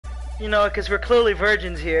You know, because we're clearly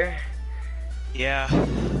virgins here. Yeah.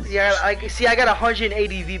 Yeah, I see. I got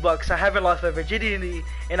 180 V-Bucks. I haven't lost my virginity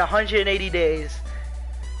in 180 days.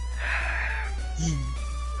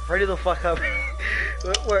 Ready the fuck up.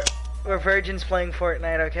 we're virgins playing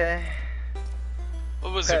Fortnite, okay?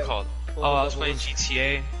 What was it called? Oh, I was playing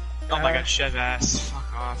GTA. Oh my god, Chev ass.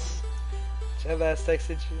 Fuck off. Chev ass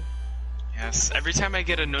texted you. Yes. Every time I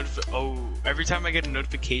get a notification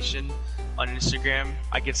on Instagram,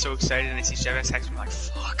 I get so excited and I see Chev ass text me, I'm like,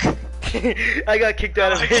 fuck. I got kicked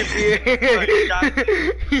out of it.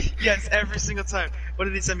 Yes, every single time. What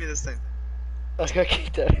did he send me this time? I got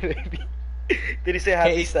kicked out of it. Did he say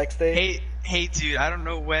happy sex day? Hey, dude, I don't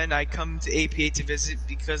know when I come to APA to visit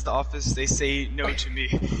because the office, they say no to me.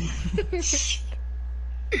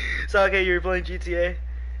 So, okay, you were playing GTA?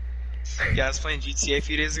 Yeah, I was playing GTA a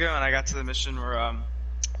few days ago and I got to the mission where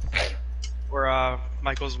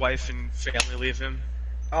Michael's wife and family leave him.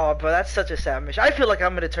 Oh, bro, that's such a sad mission. I feel like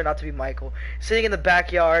I'm gonna turn out to be Michael. Sitting in the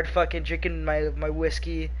backyard, fucking drinking my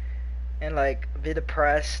whiskey, and like, be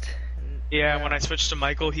depressed. Yeah, when I switched to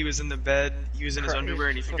Michael, he was in the bed, he was in his underwear,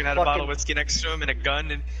 and he fucking had a bottle of whiskey next to him and a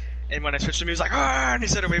gun, and when I switched to him, he was like, ah, and he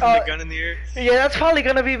said away from the gun in the air. Yeah, that's probably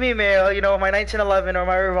gonna be me, man. You know, my 1911 or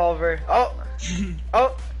my revolver. Oh,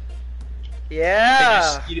 oh,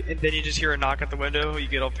 yeah. And then you just hear a knock at the window, you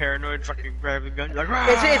get all paranoid, fucking grab the gun, you're like,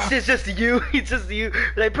 ah! It's just you. It's just you.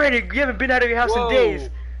 Like, Brandon, you haven't been out of your house in days.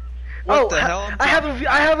 What the hell? I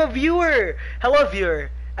have a viewer. Hello, viewer.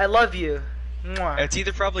 I love you. Mwah. It's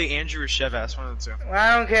either probably Andrew or Chevass, one of the two.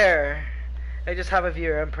 I don't care. I just have a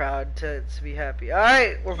viewer. I'm proud to be happy. All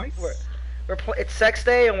right, it's sex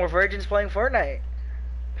day and we're virgins playing Fortnite.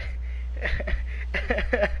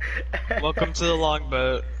 Welcome to the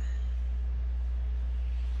longboat.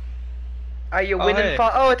 Are you winning? Hey.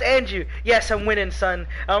 Oh, it's Andrew. Yes, I'm winning, son.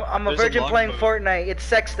 I'm a virgin playing Fortnite. It's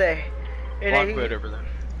sex day. Longboat over there.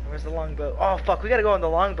 Where's the longboat? Oh fuck, we gotta go on the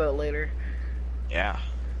longboat later. Yeah.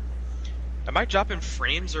 Am I dropping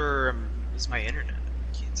frames or is my internet?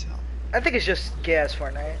 I can't tell. I think it's just gas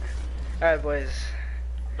Fortnite. Alright, boys.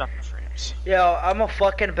 I'm dropping frames. Yo, I'm a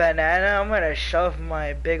fucking banana. I'm gonna shove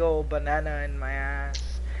my big old banana in my ass.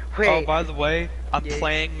 Wait. Oh, by the way, I'm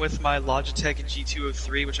playing with my Logitech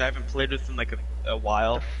G203, which I haven't played with in like a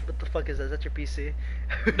while. What the fuck is that? Is that your PC?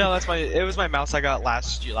 No, it was my mouse I got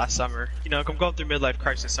last summer. You know, I'm going through midlife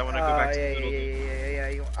crisis. I want to go back to the good old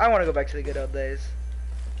days. Yeah. I want to go back to the good old days.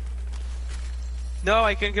 No,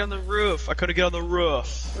 I couldn't get on the roof. I couldn't get on the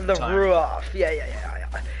roof. The roof.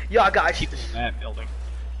 Yeah. Yo, guys. People in that building.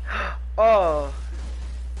 Oh.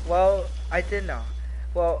 Well, I did know.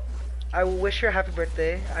 Well, I will wish you a happy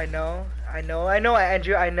birthday. I know,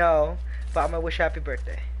 Andrew. I know, but I'm gonna wish you a happy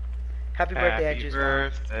birthday. Happy birthday, Andrew's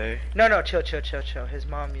birthday. Mom. No, chill. His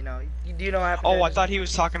mom, you know. Do you know happy? Oh, I thought he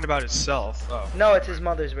was talking about himself. Oh. No, it's his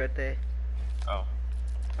mother's birthday. Oh.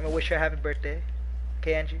 I'm gonna wish her a happy birthday.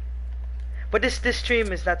 Okay, Andrew. But this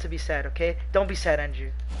stream is not to be sad, okay? Don't be sad,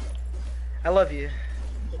 Andrew. I love you.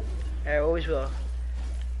 I always will.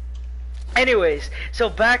 Anyways, so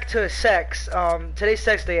back to sex. Today's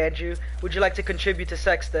sex day, Andrew. Would you like to contribute to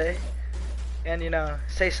sex day? And, you know,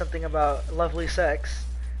 say something about lovely sex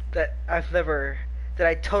that I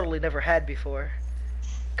totally never had before.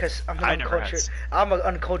 Cause I'm an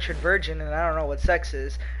uncultured virgin and I don't know what sex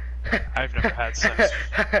is. I've never had sex.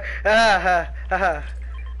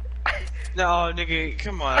 No, nigga,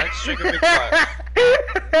 come on, I just drink a big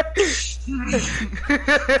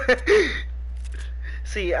butt.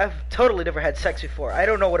 See, I've totally never had sex before. I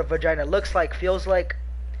don't know what a vagina looks like, feels like.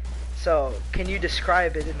 So, can you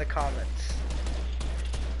describe it in the comments?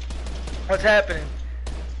 What's happening?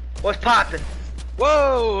 What's popping?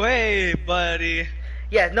 Whoa, hey, buddy.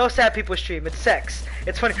 Yeah, no sad people stream. It's sex.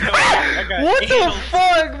 It's funny. No, what the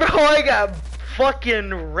fuck, bro? I got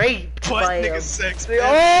fucking raped by nigga sex, man.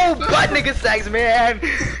 Oh, butt nigga sex, man.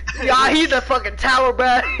 Yeah, he's the fucking tower, bro.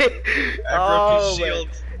 I broke his shield.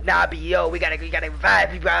 Nah, but yo, we gotta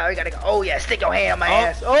revive you, bro. We gotta go. Oh yeah, stick your hand on my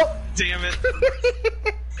ass. Oh, damn it.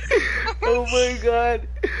 Oh my god.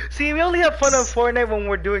 See, we only have fun on Fortnite when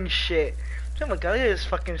we're doing shit. Oh my god, let's just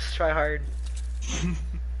fucking try hard.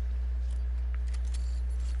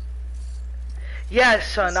 Yeah,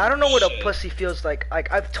 son, I don't know what a pussy feels like.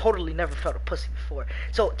 I've totally never felt a pussy before.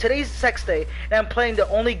 So, today's sex day, and I'm playing the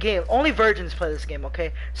only virgins play this game,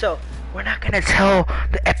 okay? So, we're not gonna tell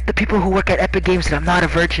the people who work at Epic Games that I'm not a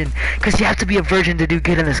virgin, because you have to be a virgin to do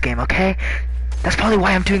good in this game, okay? That's probably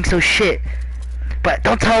why I'm doing so shit. But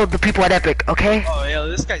don't tell the people at Epic, okay? Oh, yeah,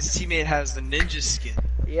 this guy's teammate has the ninja skin.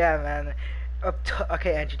 Yeah, man.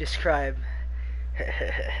 Okay, Andrew, describe.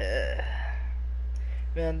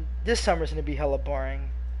 Man, this summer's gonna be hella boring.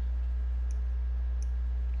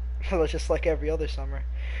 just like every other summer.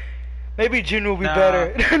 Maybe June will be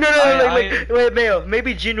better. Wait, Mayo.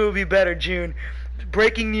 Maybe June will be better. June.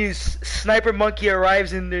 Breaking news: Sniper Monkey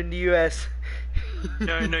arrives in the U.S.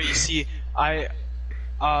 No. You see, I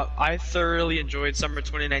thoroughly enjoyed summer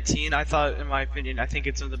 2019. I thought, in my opinion, I think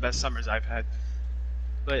it's one of the best summers I've had.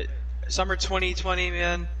 But summer 2020,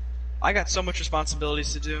 man, I got so much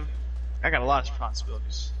responsibilities to do. I got a lot of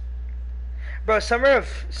responsibilities. Bro, summer of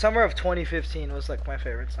 2015 was like my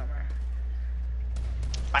favorite summer.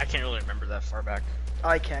 I can't really remember that far back.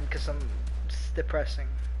 I can, cause it's depressing.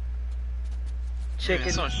 Chicken.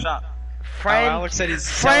 Man, someone shot. Friend. Oh, Alex said he's.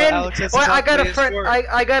 Friend. Alex says Well, I got a friend.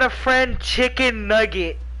 I got a friend. Chicken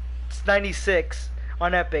Nugget. It's 96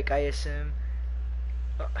 on Epic, I assume.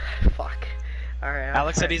 Oh, fuck. All right.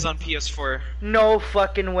 Alex said he's on PS4. No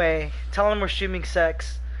fucking way. Tell him we're streaming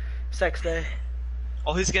sex day.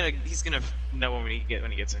 Oh, he's gonna know when he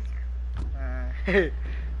gets in here.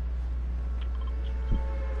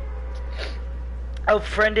 I'll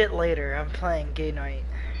friend it later. I'm playing Gay Night.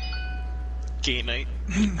 Gay Night.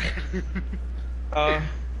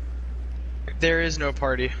 There is no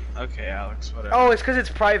party. Okay, Alex. Whatever. Oh, it's because it's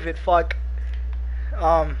private. Fuck.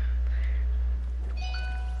 I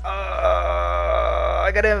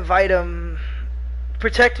gotta invite him.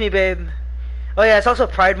 Protect me, babe. Oh yeah, it's also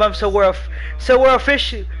Pride Month, so we're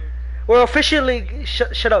officially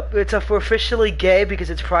shut up. We're officially gay because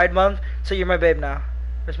it's Pride Month. So you're my babe now.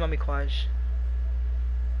 Where's Mommy Quaj?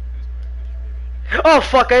 Oh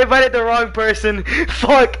fuck! I invited the wrong person.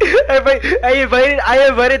 Fuck! I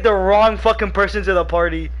invited the wrong fucking person to the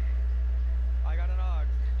party. I got an og.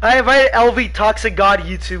 I invited LV Toxic God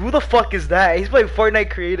YouTube. Who the fuck is that? He's playing Fortnite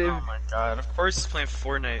Creative. Oh my god! Of course he's playing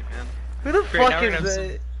Fortnite, man. Who the Great, fuck is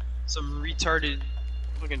that? Some retarded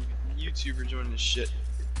fucking YouTuber joining this shit.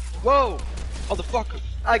 Whoa! Motherfucker!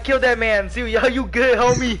 I killed that man. Yo, you good,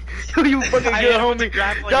 homie? You fucking good,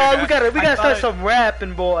 homie. Dog, we gotta start some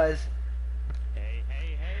rapping, boys.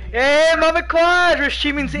 Hey, Mama Quad! We're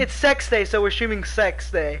streaming. It's Sex Day, so we're streaming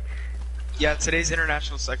Sex Day. Yeah, today's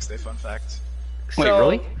International Sex Day. Fun fact. So, wait,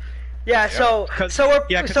 really? Yeah. So we're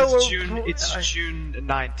it's June. It's June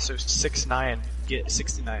 9th, so 6/9. Get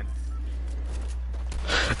 69.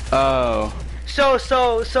 Oh.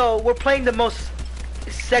 So we're playing the most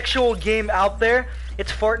sexual game out there.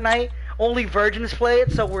 It's Fortnite. Only virgins play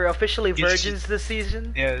it, so we're officially virgins this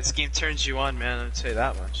season. Yeah, this game turns you on, man. I'd say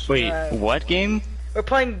that much. Wait, what game? We're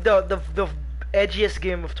playing the edgiest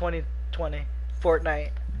game of 2020,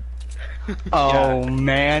 Fortnite. Oh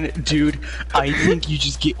man, dude, I think you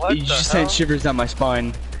just sent shivers down my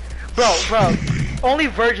spine. Bro, only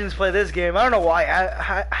virgins play this game. I don't know why.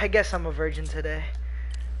 I guess I'm a virgin today.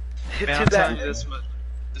 Man, I'm telling you this, but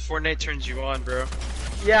the Fortnite turns you on, bro.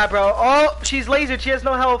 Yeah, bro. Oh, she's lasered. She has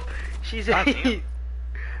no health. She's.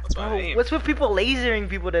 What's with people lasering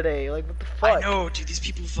people today? Like, what the fuck? I know, dude. These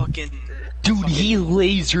people fucking. Dude, he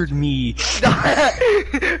lasered me.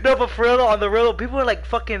 No, but for real, on the real, people are like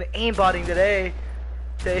fucking aimbotting today.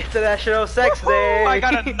 It's National Sex Day. I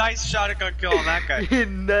got a nice shotgun kill on that guy.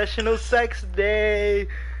 National Sex Day.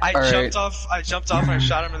 I jumped off and I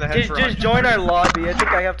shot him in the head for just join our lobby. I think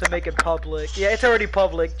I have to make it public. Yeah, it's already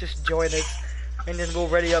public. Just join it, and then go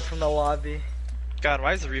ready up from the lobby. God,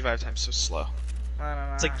 why is the revive time so slow? I don't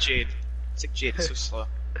know. It's like Jade. It's so slow.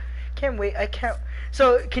 Can't wait. I can't.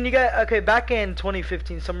 So, can you guys... Okay, back in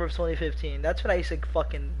 2015, summer of 2015, that's when I used to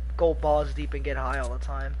fucking go balls deep and get high all the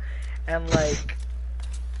time. And, like...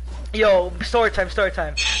 Yo, story time.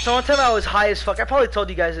 So, one time I was high as fuck. I probably told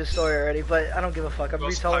you guys this story already, but I don't give a fuck. I'm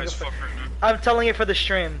retelling it. I'm telling it for the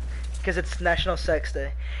stream, because it's National Sex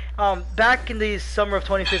Day. Back in the summer of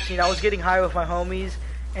 2015, I was getting high with my homies,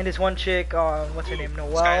 and this one chick, what's her name?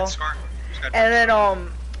 Noelle. And then,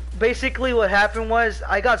 basically what happened was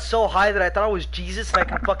I got so high that I thought I was Jesus and I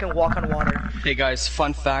could fucking walk on water. Hey guys,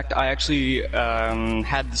 fun fact, I actually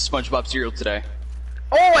had the SpongeBob cereal today.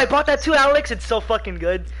 Oh, I bought that too, Alex. It's so fucking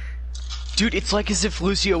good. Dude, it's like as if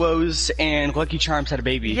Lucio O's and Lucky Charms had a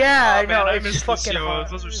baby. Yeah, I know. Man, it's fucking hot.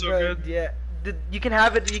 Those are so good. Yeah. You can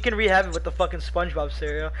have it. You can rehab it with the fucking SpongeBob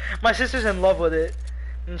cereal. My sister's in love with it,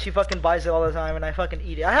 and she fucking buys it all the time, and I fucking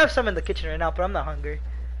eat it. I have some in the kitchen right now, but I'm not hungry.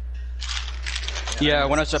 Yeah,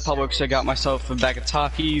 when I was at Publix, I got myself a bag of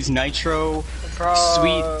Takis, Nitro,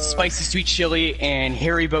 spicy sweet chili, and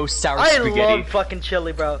Haribo sour spaghetti. I love fucking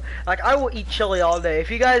chili, bro. Like, I will eat chili all day.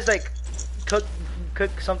 If you guys, like, cook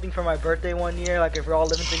something for my birthday one year, like, if we're all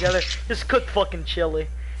living together, just cook fucking chili.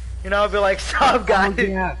 You know, I'll be like, stop, guys. Oh,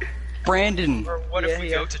 yeah. Brandon. Or what if we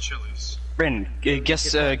go to Chili's? Brandon,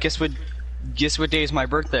 guess what day is my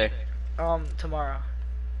birthday? Tomorrow.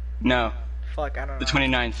 No. Fuck, I don't know. The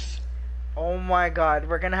 29th. Oh my god,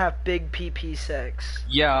 we're gonna have big PP sex.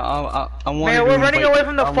 Yeah, I want. Man, we're running away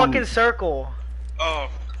from the fucking circle. Oh.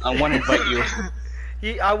 I want to invite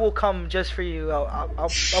you. I will come just for you.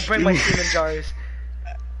 I'll bring my semen jars.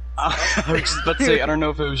 I was just about to say, I don't know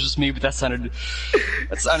if it was just me, but that sounded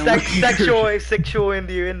weird. Sexual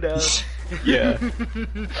innuendo. Yeah.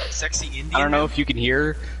 Sexy Indian. I don't know if you can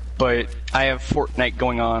hear, but I have Fortnite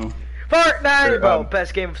going on. Fortnite, bro,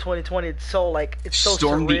 best game of 2020. It's so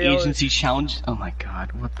Storm surreal. the Agency Challenge. Oh my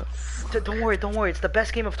god, what the fuck? Don't worry. It's the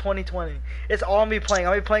best game of 2020. It's all me playing.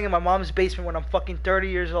 I'll be playing in my mom's basement when I'm fucking 30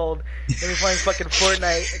 years old. I'll be playing fucking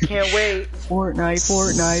Fortnite. I can't wait. Fortnite.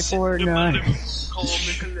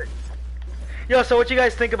 Yo, so what you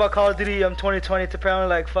guys think about Call of Duty 2020? It's apparently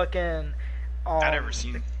like fucking. I've never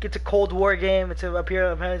seen it. It's a Cold War game. It's up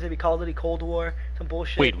here. Apparently it's gonna be Call of Duty Cold War. Some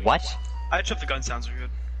bullshit. Wait, what? I just hope the gun sounds are good.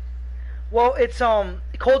 Well, it's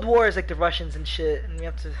Cold War is like the Russians and shit, and we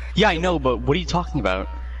have to. Yeah, I know, but what are you talking about?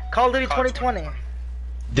 Call of Duty 2020.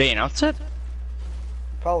 They announced it?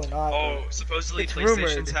 Probably not. Oh, supposedly it's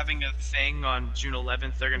PlayStation's rumored. having a thing on June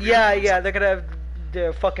 11th. They're gonna. Yeah, they're gonna have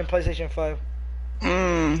their fucking PlayStation 5.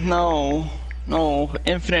 No,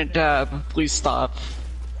 Infinite Dab, please stop.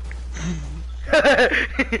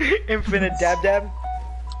 Infinite dab.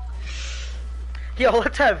 Yo,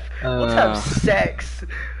 let's have sex.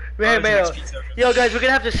 Man, Mayo. Yo, guys, we're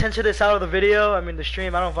gonna have to censor this out of the video. I mean, the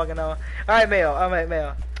stream. I don't fucking know. All right, Mayo. I'm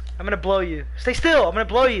gonna blow you. Stay still. I'm gonna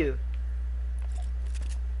blow you.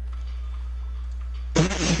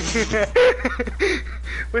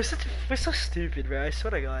 we're so stupid, bro. I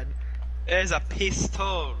swear to God. There's a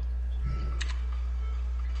pistol.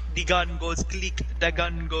 The gun goes click. The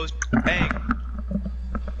gun goes bang.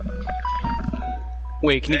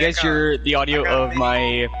 Wait, can you guys hear the audio of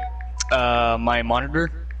my my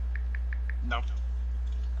monitor? No.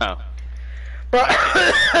 Oh. Bro.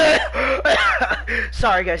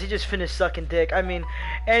 Sorry, guys. He just finished sucking dick. I mean,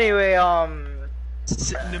 anyway,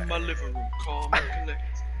 Sitting in my living room, calm and collect.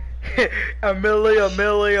 a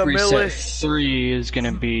milli. Reset 3 is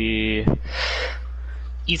gonna be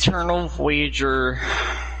Eternal Voyager.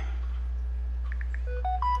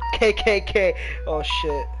 KKK. Oh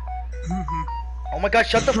shit. Oh my god,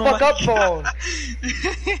 shut the fuck up, phone.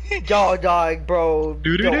 Yo, dog, bro.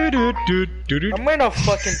 I'm gonna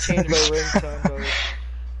fucking change my ringtone, bro.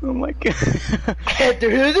 Oh my god.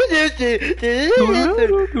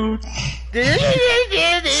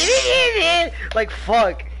 Like,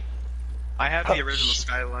 fuck. I have the original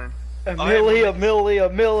Skyline. A milli.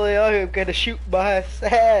 I'm gonna shoot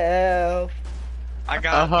myself. I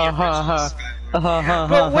got the original Skyline.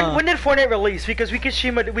 But when did Fortnite release? Because we can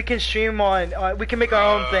stream on, we can make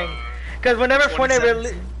our own thing. Because whenever Fortnite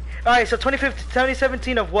release, alright, so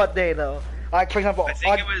 2017 of what day though? Like for example, I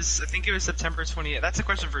think it was September 28th. That's a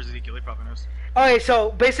question for Ezekiel. He probably knows. Alright,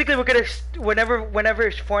 so basically we're gonna whenever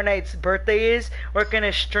Fortnite's birthday is, we're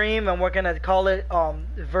gonna stream and we're gonna call it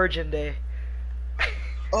Virgin Day.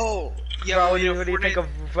 Oh, yeah. Bro, Well, what do you think of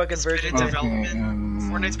fucking Virgin Day?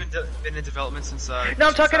 Fortnite's been in development since. No,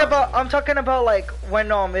 I'm talking about like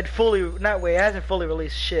when it hasn't fully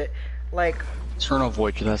released shit. Like Eternal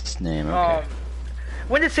Voyager, that's the name. Okay.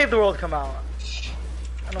 When did Save the World come out?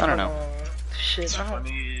 I don't know. Shit.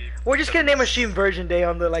 We're just gonna name a stream Virgin Day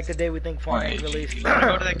on the day we think Fortnite released. You wanna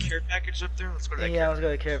go to that care package up there? Let's go to that. Yeah, let's go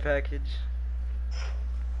to care package.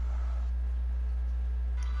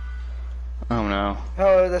 Oh no.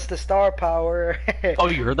 Oh, that's the star power. Oh,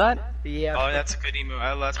 you heard that? Yeah. Oh, that's a good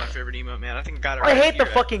emote. That's my favorite emote, man. I think I got it. I hate the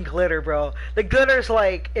fucking glitter, bro. The glitter's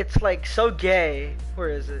it's like so gay. Where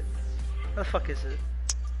is it? Where the fuck is it?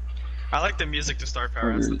 I like the music to Star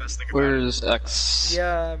Power. That's the best thing about it. Where's X?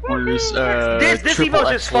 Yeah. Where's this emote's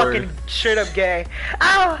just fucking straight up gay.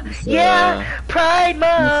 Oh yeah, Pride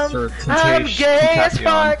Month. I'm gay as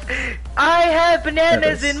fuck. I have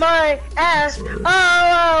bananas in my ass.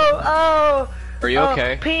 Oh. Are you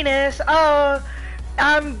okay? Penis. Oh,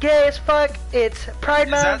 I'm gay as fuck. It's Pride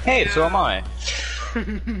Month. Hey, so am I.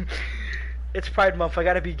 It's Pride Month. I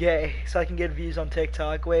gotta be gay so I can get views on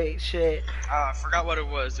TikTok. Wait, shit. I forgot what it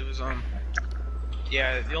was. It was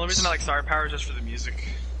yeah. The only reason I like Star Power is just for the music.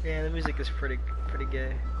 Yeah, the music is pretty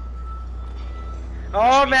gay.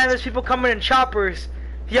 Oh man, there's people coming in choppers.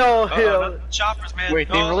 Yo. Choppers, man. Wait,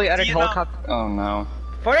 they really added helicopter? Oh no.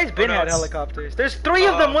 Fortnite's been had helicopters. There's 3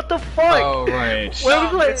 of them. What the fuck? Oh right. Where are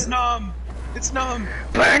we going? It's numb. It's numb.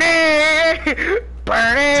 Burn it!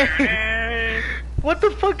 What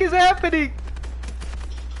the fuck is happening?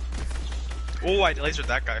 Oh, I lasered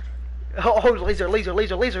that guy. Oh,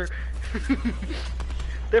 laser.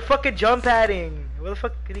 They're fucking jump padding. Where the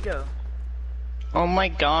fuck did he go? Oh my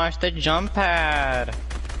gosh, the jump pad.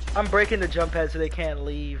 I'm breaking the jump pads so they can't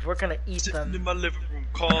leave. We're gonna eat Sitting them. in my living room,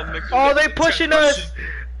 calm, make Oh, they pushing us!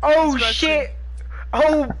 Oh shit!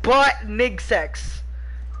 Oh, butt nig sex.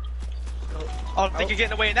 I don't think you're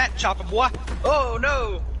getting away in that, Chopper boy. Oh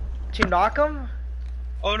no! Did you knock him?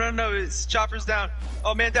 Oh no, it's Chopper's down.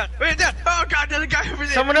 Oh man down. Oh god, another guy over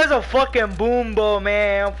there. Someone has a fucking boom bow,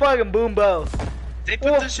 man. Fucking boom bow. They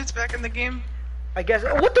put those shits back in the game? I guess.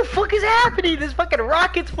 What the fuck is happening? There's fucking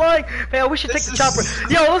rockets flying. Man, we should take the chopper.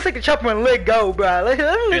 Yo, let's take the chopper and let go, bro.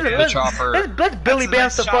 Let's Billy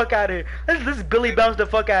bounce the fuck out of here. Let's Billy bounce the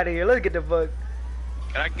fuck out of here. Let's get the fuck.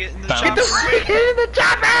 Can I get in the Get chopper? the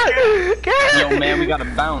chopper! Get Yo, man, we gotta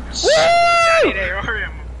bounce. Woo! Hurry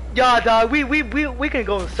up. Yo, dog, we can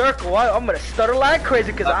go in circle. I'm gonna stutter like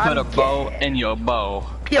crazy because I I'm put a bow in your bow.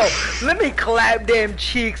 Yo, let me clap them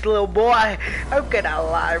cheeks, little boy. I'm gonna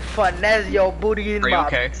lie, finesse your booty in my.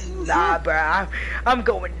 Okay. Nah, bro, I'm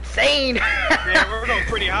going insane. Yeah, we're going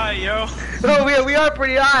pretty high, yo. Oh, we are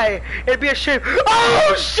pretty high. It'd be a shame.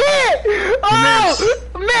 Oh shit! Oh,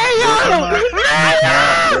 Mayo!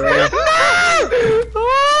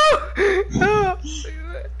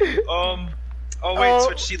 Oh wait,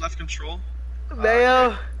 switch seat left control.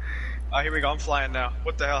 Mayo. Oh, here we go. I'm flying now.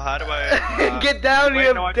 What the hell? How do I? Get down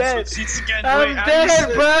here, no, I'm dead. Seats again. I'm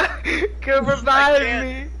dead, bro. Come revive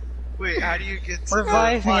me. Wait, how do you get to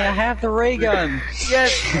Revive me, I have the ray gun.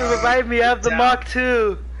 Yes, revive me. I have the Mach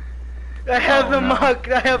 2. I have the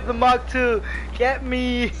Mach 2. Get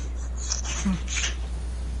me. Fucking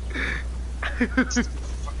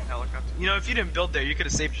helicopter. You know, if you didn't build there, you could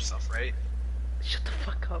have saved yourself, right? Shut the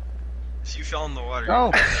fuck up. If you fell in the water.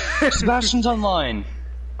 Oh, Sebastian's online.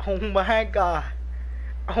 Oh my god.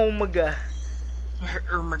 Oh my god.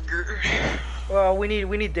 Well, we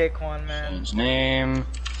need Daquan, man. His name.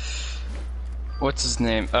 What's his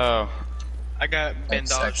name? Oh. I got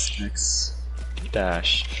Bandage.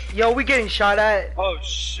 Dash. Yo, we getting shot at. Oh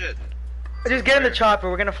shit. Just get in the chopper.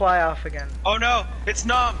 We're gonna fly off again. Oh no, it's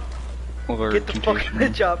Nom. Get the fuck in the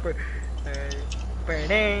chopper.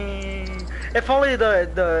 Burning. If only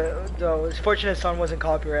the Fortunate Son wasn't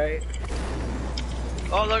copyright.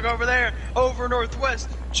 Oh look over there, over northwest.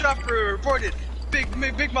 Chopper reported. Big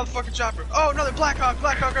motherfucking chopper. Oh, another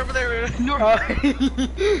Blackhawk over there. North.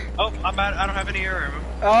 Oh, I'm out. I don't have any air ammo.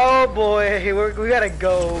 Oh boy, we gotta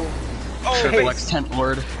go. Oh, Triple X tent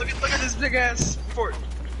word. Look at this big ass fort.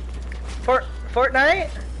 Fortnite?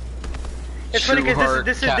 It's funny because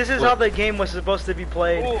this is how the game was supposed to be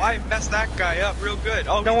played. Oh, I messed that guy up real good.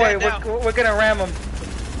 Oh, don't worry, we're gonna ram him.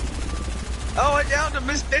 Oh, I downed him.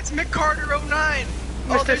 It's Mick Carter 09.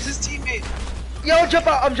 Oh, there's his teammate. Yo, jump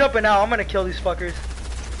out! I'm jumping out. I'm gonna kill these fuckers.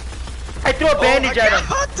 I threw a bandage at him.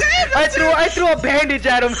 Oh, damn, I threw a bandage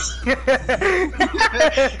at him.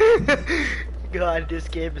 God, this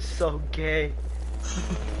game is so gay.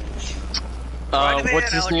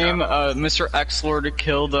 What's his name? Mr. X-Lord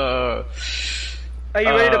killed, Are you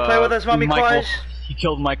ready to play with us, Mommy Michael. Quash? He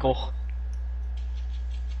killed Michael.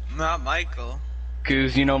 Not Michael.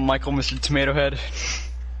 Cause, you know Michael, Mr. Tomato Head?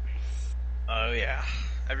 Oh, yeah.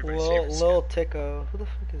 Everybody's favorite Lil Tico. Who the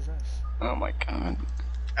fuck is this? Oh my god.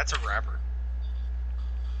 That's a rapper.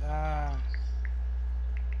 Ah.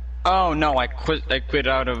 Oh no, I quit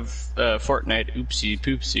out of Fortnite. Oopsie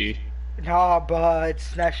poopsie. Nah, but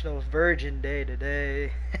it's National Virgin Day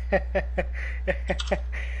today.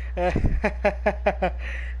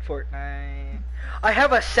 Fortnite. I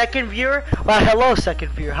have a second viewer. Well, hello,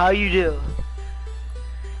 second viewer. How you do?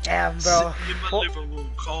 Damn, bro. Sit in my living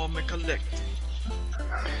room, calm and collect.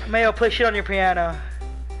 Mayo, play shit on your piano.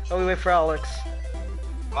 Oh, we wait for Alex.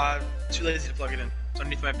 Too lazy to plug it in. It's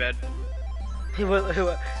underneath my bed.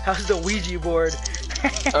 How's the Ouija board?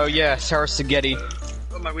 Oh yeah, Sour Spaghetti.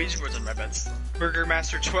 Oh, my Ouija board's on my bed. Burger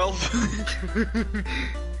Master 12.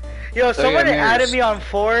 Yo, someone added me on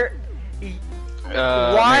Fort.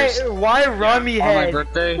 Why Rummy On Head? my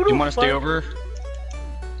birthday, you want to stay over?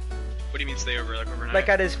 What do you mean stay over, like overnight? Like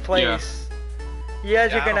at his place.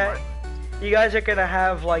 Yeah. You guys are gonna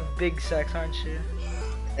have like big sex, aren't you?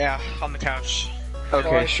 Yeah, on the couch. Okay,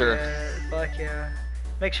 Fuck sure. Yeah, fuck yeah.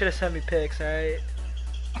 Make sure to send me pics, alright?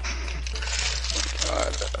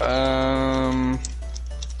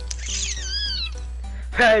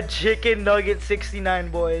 Chicken Nugget 69,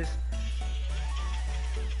 boys.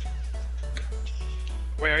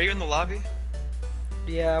 Wait, are you in the lobby?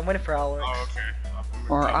 Yeah, I'm waiting for Alex. Oh, okay.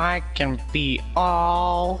 Or I can be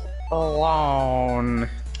all alone.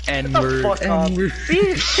 And we're Fuck up.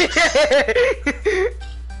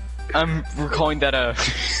 I'm recalling that N-word.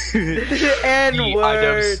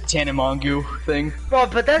 iDubbbz Tanamongu thing. Bro,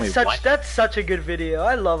 but that's Wait, what? that's such a good video.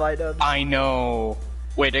 I love iDubbbz. I know.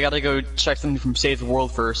 Wait, I gotta go check something from Save the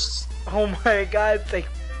World first. Oh my god, they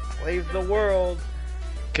save the world.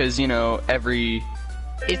 Cause, you know,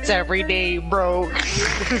 it's every day, bro.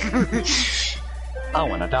 I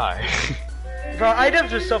wanna die. Bro,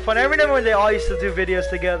 iDubbbz was so fun. I remember when they all used to do videos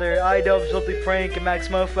together. iDubbbz, Filthy Frank, and Max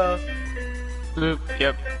Mofo. Boop,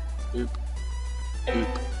 yep. Boop. Boop.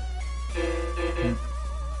 Boop.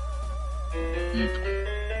 Boop.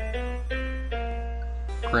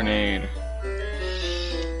 Grenade.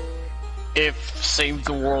 If Save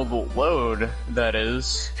the World will load, that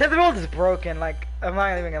is. Save the World is broken, like, I'm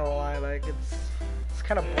not even gonna lie, like, it's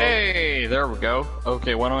kind of broken. Hey, there we go.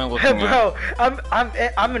 Okay, what am I looking Bro,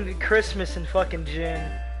 I'm in Christmas in fucking June.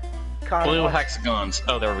 at? Blue hexagons.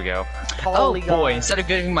 Oh, there we go. Polygon. Oh boy, instead of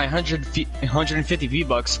getting my 150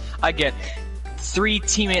 V-Bucks, I get 3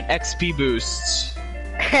 teammate XP boosts.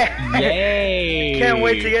 Yay! Can't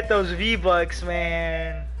wait to get those V-Bucks,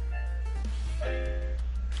 man.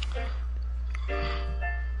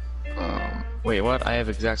 Wait, what? I have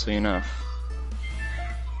exactly enough.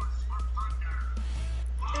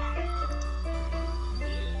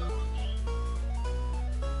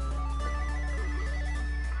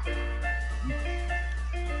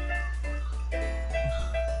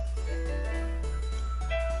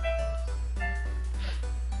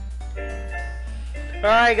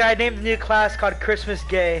 Alright, guy, named a new class called Christmas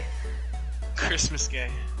Gay. Christmas Gay.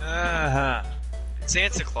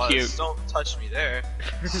 Santa Claus. Cute. Don't touch me there.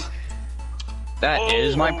 That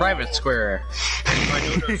is my private square. My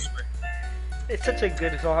no-no square. It's such a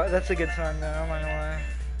good song. That's a good song, though. I'm not gonna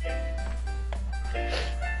lie.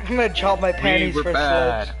 I'm gonna drop my panties We were for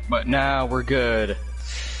bad, slips. but now we're good.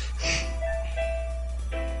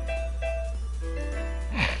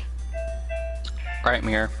 Alright,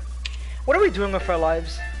 Mir. What are we doing with our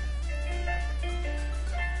lives?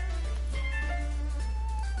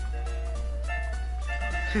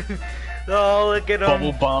 Oh, look at him.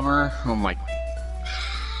 Bubble Bomber. Oh my.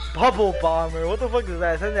 Bubble Bomber. What the fuck is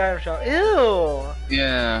that? It's in the item shop. Ew.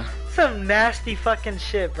 Yeah. Some nasty fucking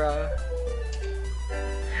shit, bro.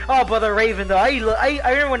 Oh, but the Raven though. I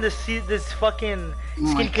remember when this fucking Oh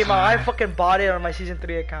my skin came out. I God. fucking bought it on my season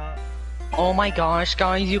 3 account. Oh my gosh,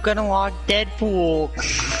 guys, you can unlock Deadpool.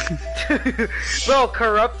 Bro,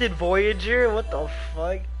 corrupted Voyager. What the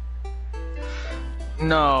fuck?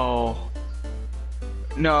 No.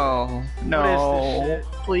 No. What No. is this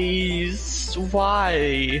Please.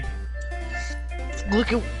 Why?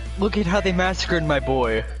 Look at how they massacred my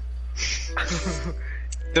boy.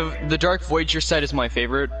 The Dark Voyager set is my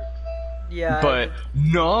favorite, Yeah. but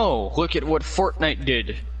no. Look at what Fortnite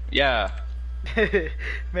did. Yeah.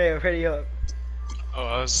 Man, ready up. Oh,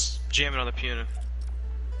 I was jamming on the piano.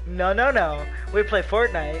 No, no, no. We play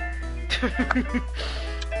Fortnite.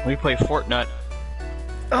 We play Fortnite.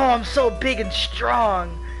 Oh, I'm so big and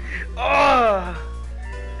strong. Oh.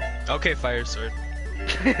 Okay, Fire Sword.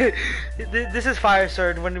 This is Fire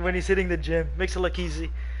Sword when he's hitting the gym. Makes it look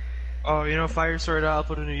easy. Oh, you know, Fire Sword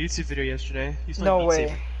uploaded a YouTube video yesterday. He's playing No Beat way.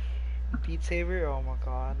 Saber. Beat Saber? Oh my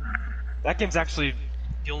god. That game's actually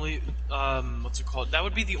the only, what's it called? That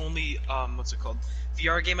would be the only, what's it called?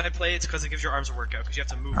 VR game I play. It's because it gives your arms a workout, because you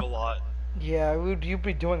have to move a lot. Yeah, you'd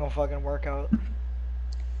be doing a fucking workout.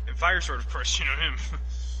 And Fire Sword, of course, you know him.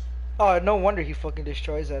 Oh, no wonder he fucking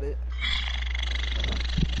destroys at it.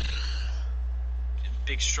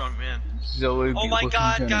 Big, strong man. Zoe Oh my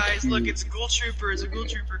god, guys, look, it's Ghoul Trooper. It's a Ghoul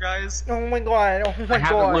Trooper, guys. Oh my god, oh my I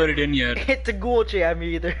haven't god. loaded in yet. Hit the ghoul tree,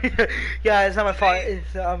 me either. Yeah, it's not my fault.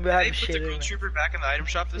 It's, I'm Did having they put shit the in Ghoul it. Trooper back in the item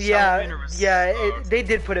shop this Halloween, or Yeah, was yeah, oh, they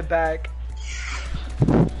did put it back.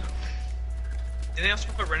 Did they also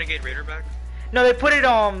put Renegade Raider back? No, they put it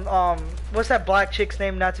on, what's that black chick's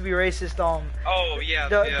name, not to be racist, Oh, yeah,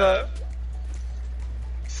 the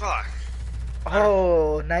Fuck.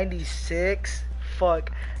 oh, 96?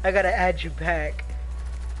 Fuck, I gotta add you back.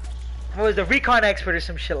 What was the Recon Expert or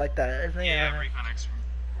some shit like that? Yeah, Recon Expert.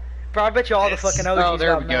 Bro, I bet you all the Yes. fucking OGs Oh,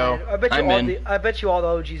 there got we go. mad. I bet you I'm all in. I bet you all the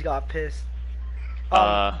OGs got pissed.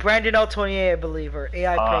 Uh, Brandon L28, I believe, or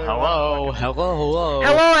AI Pro. hello.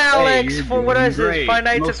 Hello, Alex. Hey, For what you're is this? great. Five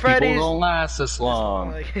Nights at Most Freddy's? people don't last this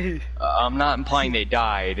long. Where I'm not implying they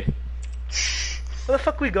died. the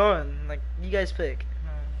fuck we going? Like, you guys pick.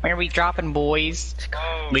 Where are we dropping, boys?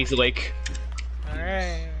 Oh, Lazy Lake.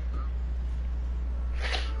 Alright.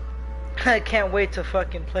 I can't wait to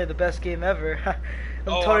fucking play the best game ever.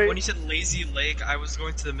 when you said Lazy Lake, I was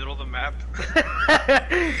going to the middle of the map.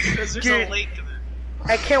 Because there's Dude, a lake in there.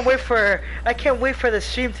 I can't wait for the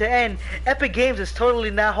stream to end. Epic Games is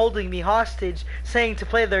totally not holding me hostage, saying to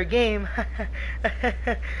play their game.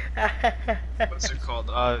 What's it called?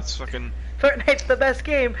 It's fucking. Fortnite's the best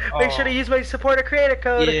game. Make sure to use my supporter creator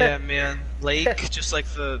code. Yeah, man. Lake, just like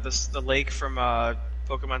the lake from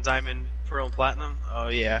Pokemon Diamond, Pearl, and Platinum. Oh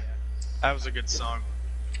yeah, that was a good song.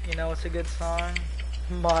 You know what's a good song?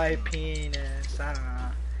 My penis. I don't know.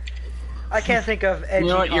 I can't think of any.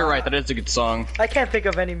 You know what? You're right. That is a good song. I can't think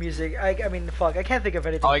of any music. I mean, fuck. I can't think of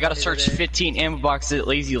anything. Oh, I gotta funny search today. 15 ammo boxes at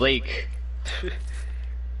Lazy Lake.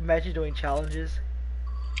 Imagine doing challenges.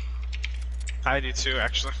 I do too,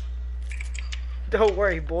 actually. Don't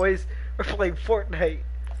worry, boys. We're playing Fortnite.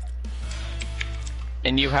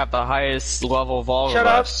 And you have the highest level of all Shut of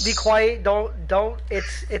up. us. Be quiet. Don't.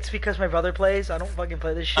 It's because my brother plays. I don't fucking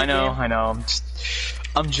play this shit. I know. game. I know.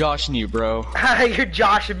 I'm joshing you, bro. You're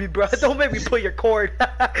joshing me, bro. Don't make me pull your cord.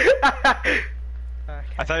 I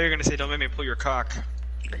thought you were gonna say, "Don't make me pull your cock."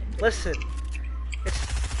 Listen,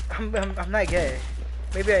 I'm not gay.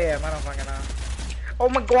 Maybe I am. I don't fucking know. Oh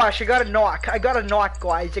my gosh! I got a knock. I got a knock,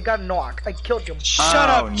 guys. I got a knock. I killed him. Shut Oh,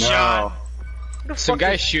 up, no. John. Who the Some fuck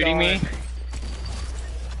guy's is shooting me. John?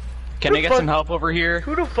 Can Who I get the some fuck- help over here?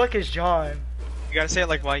 Who the fuck is John? You gotta say it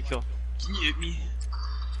like Michael. Can you hit me?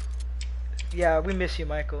 Yeah, we miss you,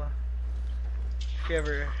 Michael. If you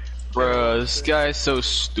ever. Bro, this guy's so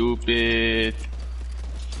stupid.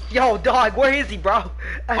 Yo, dog, where is he, bro?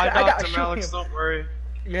 I gotta knocked him, shoot Alex. him. Don't worry.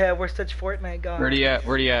 Yeah, we're such Fortnite guys. Where he at?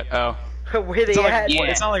 Where he at? Oh. Where they not like- at? Yeah.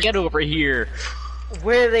 Yeah, It's not like- get over here.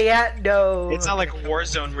 Where they at? No. It's not like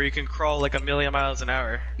Warzone where you can crawl like 1,000,000 miles an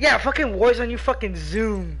hour. Yeah, fucking Warzone. You fucking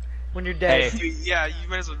zoom when you're dead. Hey. Yeah, you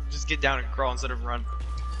might as well just get down and crawl instead of run.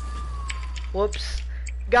 Whoops.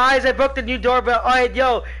 Guys, I broke the new doorbell. Alright,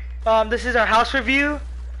 yo. This is our house review.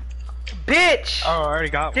 Bitch! Oh, I already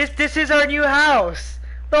got one. This is our new house.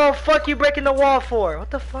 The fuck you breaking the wall for?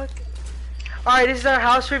 What the fuck? Alright, this is our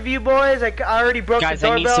house review, boys. I already broke Guys, the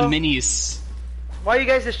I doorbell. need some minis. Why are you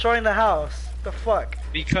guys destroying the house? The fuck?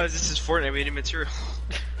 Because this is Fortnite, we need material.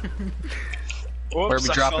 Where Oops, we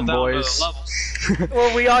I dropping, fell down to boys? the level.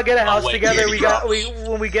 When we all get a house wait, together, here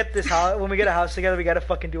when we get this house, when we get a house together, we gotta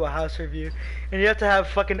fucking do a house review, and you have to have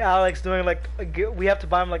fucking Alex doing like, we have to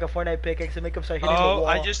buy him like a Fortnite pickaxe and make him start hitting the Oh, wall.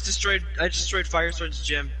 I just destroyed Firesword's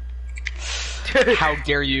gym. How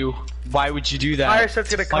dare you? Why would you do that? Firesword's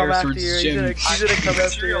gonna come after Firesword's you. He's gym. gonna come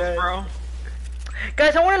after you. Materials, bro.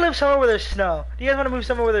 Guys, I want to live somewhere where there's snow. Do you guys want to move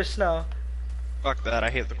somewhere where there's snow? Fuck that, I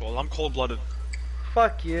hate the cold. I'm cold-blooded.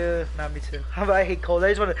 Fuck you. Not me too. I hate cold.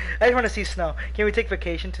 I just want to see snow. Can we take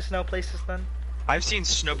vacation to snow places then? I've seen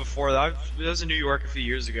snow before. It was in New York a few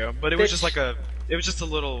years ago, but it was Bitch. just like it was just a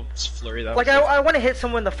little flurry. That Like was I want to hit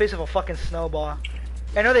someone in the face with a fucking snowball.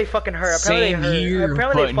 I know they fucking hurt. Apparently Same they hurt. here,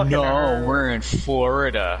 Apparently they but fucking no, hurt. we're in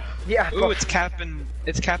Florida. Yeah. Ooh, fuck. it's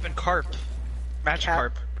Cap'n Carp. Magic Cap-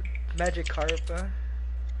 Carp. Magic Carp.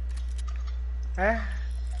 Huh?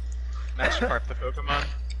 Magic Carp, the Pokemon.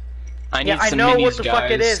 I need Yeah, I some know minis, what the guys.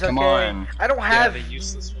 fuck it is. Come Okay. on. I don't Yeah, have. the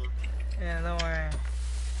useless one. Yeah, don't worry.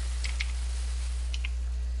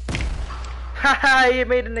 Haha, you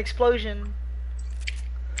made an explosion.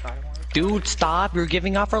 Dude, stop! You're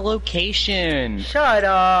giving off our location. Shut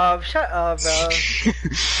up, bro.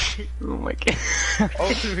 Oh my god.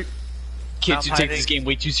 Oh, Kids, you I'm take this hiding. game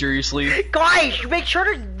way too seriously. Guys, make sure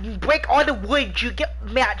to break all the wood you get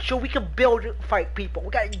mad so we can build fight people. We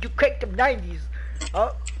gotta crank them 90s.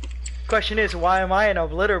 Oh, question is, why am I in a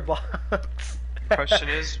litter box? question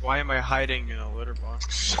is, why am I hiding in a litter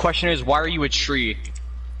box? Question is, why are you a tree?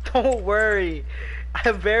 Don't worry,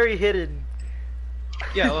 I'm very hidden.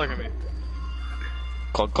 Yeah, look at me.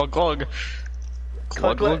 Glug glug glug.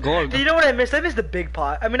 Glug glug glug. Do you know what I missed? I missed the big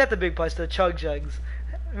pot. I mean, not the big pots, the chug jugs.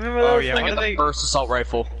 Remember Oh, those? yeah, I what got are the they- first assault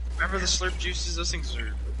rifle. Remember the slurp juices? Those things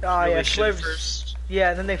are Oh really yeah, shit at slurps. first. Yeah,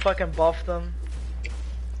 and then they fucking buffed them.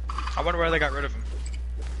 I wonder why they got rid of them.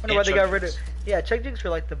 I wonder why they got rid of. Yeah, chug jugs were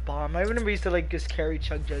like the bomb. I remember used to like just carry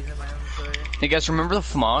chug jugs in my inventory. Hey guys, remember the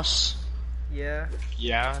FAMAS? Yeah.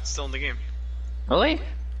 Yeah, it's still in the game. Really?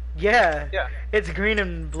 Yeah. Yeah. It's green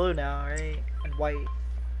and blue now, right? And white.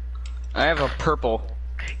 I have a purple.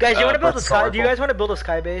 Guys, you want to build a Brett's sky? Do you rifle. guys want to build a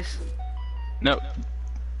sky base? No.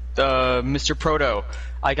 Mr. Proto,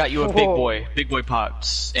 I got you a big Whoa. boy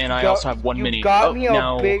pots, and I also have one you mini. Got Oh, me a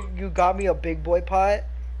now, You got me a big boy pot.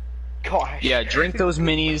 Gosh. yeah, drink those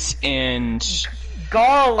minis and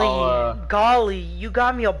Golly, I'll, golly, you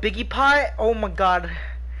got me a biggie pot. Oh my god.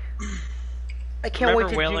 I can't wait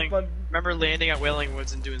to drink one. Remember landing at Wailing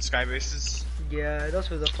Woods and doing sky bases? Yeah, those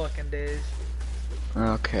were the fucking days.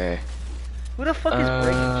 okay. Who the fuck is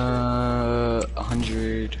breaking shit?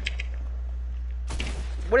 100.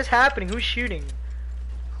 What is happening? Who's shooting?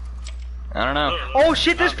 I don't know. Oh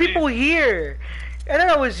shit, there's Not me. people here! I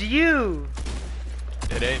thought it was you!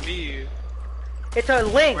 It ain't me. It's a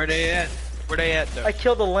lynx! Where they at? Where they at though? I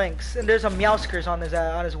killed the lynx, and there's a Meowskers on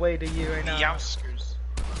his way to you right now. Meowskers.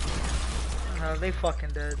 They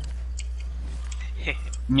fucking dead.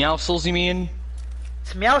 Meowscles, you mean?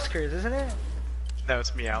 It's Meowskers, isn't it? No,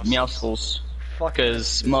 it's Meowskers. Meowscles. Fuck.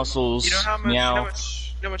 Because muscles, You know how much? meow. You know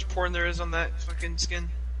how much porn there is on that fucking skin?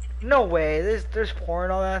 No way. There's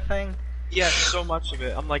porn on that thing. Yeah, so much of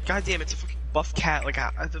it. I'm like, god damn, it's a fucking buff cat. Like,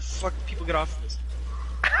 how the fuck people get off of this?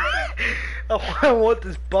 I want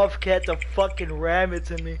this buff cat to fucking ram it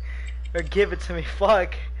to me, or give it to me.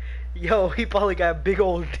 Fuck. Yo, he probably got a big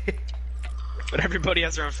old dick. But everybody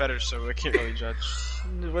has their own fetish, so I can't really judge.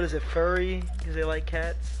 What is it, furry? Because they like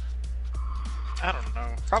cats? I don't know.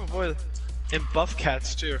 Probably. And buff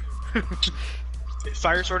cats too. If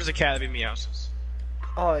Fire Sword is a cat, it'd be Meowscles.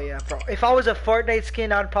 Oh yeah, bro. If I was a Fortnite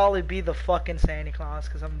skin, I'd probably be the fucking Santa Claus,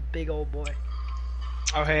 because I'm a big old boy.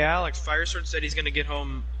 Oh hey Alex, Fire Sword said he's gonna get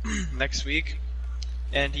home next week,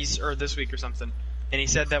 and or this week or something. And he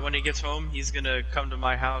said that when he gets home, he's gonna come to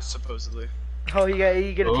my house supposedly. Oh, you gonna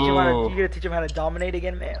teach him how to, Ooh. you gonna teach him how to dominate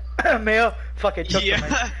again, man? Mayo, fucking choke him.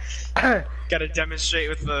 Yeah. Gotta demonstrate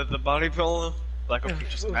with the body pillow. Like, okay,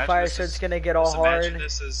 just imagine Fire this Sword's is- gonna get all just hard. Imagine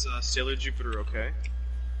this is Sailor Jupiter, okay?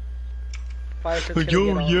 Fire Sword's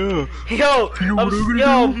gonna get all...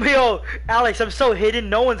 yeah. Yo, Alex, I'm so hidden.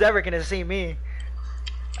 No one's ever gonna see me.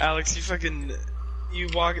 Alex, you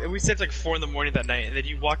walk. We said it's like 4 in the morning that night, and then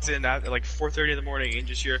you walked in at like 4:30 in the morning and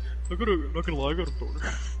just hear, I'm not gonna lie, I got a boner.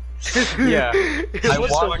 Yeah. I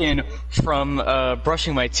What's walked in from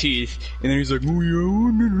brushing my teeth, and then he's like, oh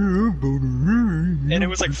yeah, And it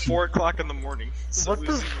was like 4 o'clock in the morning. So What it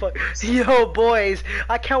the was- fuck? Yo, boys,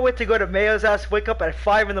 I can't wait to go to Mayo's house, wake up at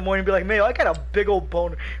 5 in the morning and be like, Mayo, I got a big old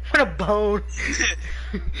boner. What a bone.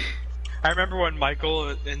 I remember when Michael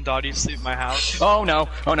and Dottie used to sleep at my house. Oh no,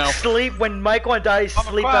 oh no. Sleep when Michael and Daddy Oh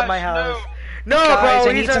my sleep at my gosh, no. house. No, Guys,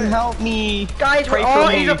 bro, I need some help me. Guys, Pray we're for all,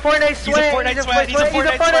 me. he's a Fortnite sweat. He's a Fortnite sweat.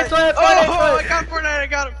 Fortnite Oh, I sweat. got Fortnite. I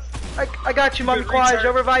got him. I got you, Mommy Stupid Quaj. retard.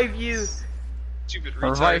 I'll revive you. Stupid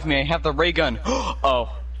Revive retard. me, I have the ray gun.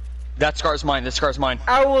 Oh. That scar's mine, that scar's mine.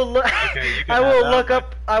 I will look. Okay, you can I have will that look one.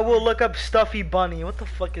 up. I will look up Stuffy Bunny. What the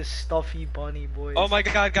fuck is Stuffy Bunny, boys? Oh my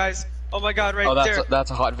god, guys. Oh my god, right Oh, there.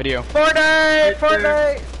 that's a hot video. Fortnite! there.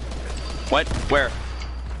 Fortnite! What? Where?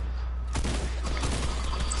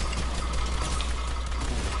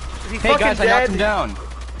 Is he Hey fucking guys, I dead? knocked him down.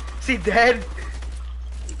 Is he dead?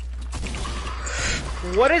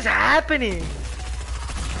 What is happening?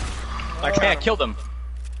 Hey, I killed him.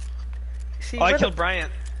 See, Oh, I where killed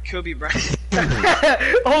Bryant. Kobe Bryant.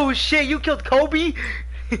 the- Oh shit! You killed Kobe?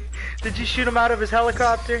 Did you shoot him out of his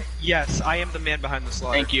helicopter? Yes, I am the man behind the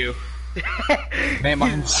slaughter. Thank you. Man,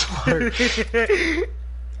 mine's smart.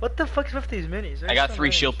 What the fuck's with these minis? There's I got so 3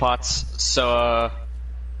 many. shield pots, so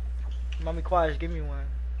Mommy Quaj, give me one.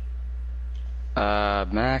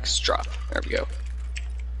 max drop. There we go.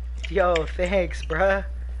 Yo, thanks, bruh.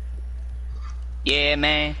 Yeah,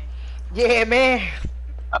 man. Yeah, man.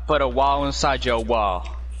 I put a wall inside your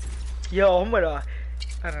wall. Yo,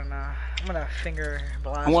 I don't know. I'm gonna finger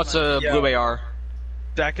blast. Who wants my- a Yo. blue AR?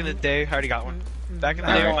 Back in the day, I already got one. Back in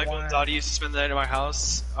the I day, when want Michael and one. Dottie used to spend the night at my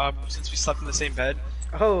house, since we slept in the same bed,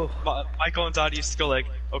 Oh, Michael and Dottie used to go like,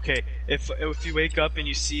 okay, if you wake up and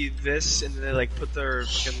you see this, and they like put their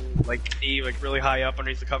fucking, like knee like really high up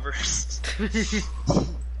underneath the covers, wake up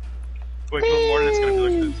in the morning, it's gonna be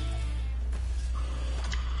like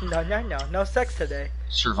this. no sex today.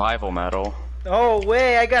 Survival medal. Oh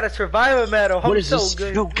wait, I got a survivor medal. I'm What is so this?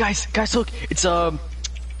 good. No, guys, look. It's Dottie.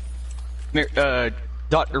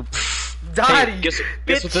 Hey, guess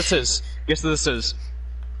bitch. what this is? Guess what this is?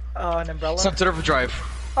 An umbrella. Sunset Overdrive.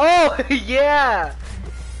 Oh yeah.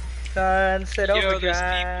 Sunset Yo, there's people,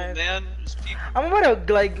 Overdrive. man. There's people. I'm about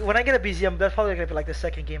to like when I get a BZM. That's probably gonna be like the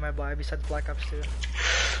second game I buy besides Black Ops 2.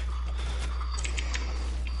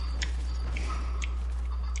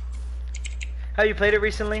 Have you played it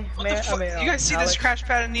recently, What man? the fuck? You guys see Alex? this crash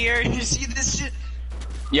pad in the air? You see this shit?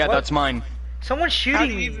 Yeah, What? that's mine. Someone's How shooting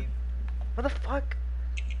do me. you even? What the fuck?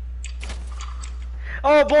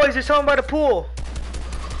 Oh, boys, there's someone by the pool.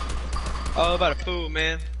 Oh, about a pool,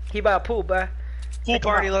 man. He by a pool, bruh. Pool Take him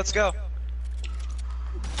party, out. let's go.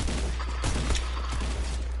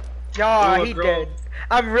 Y'all, Ooh, a he girl- dead.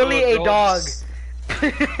 I'm really Ooh, a girl dog. just-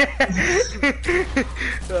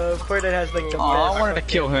 Fortnite has like the Oh, I best wanted to fucking-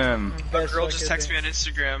 kill him. A best girl just fucking texted me on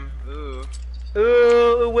Instagram. Ooh. thing.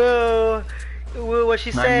 Ooh, woo, what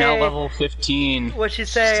she I'm now say? level 15. What she She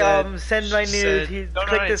say? said- Send my she nudes. said- He no,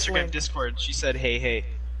 click not this Instagram, link. Discord. She said, hey, hey.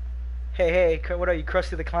 Hey, what are you,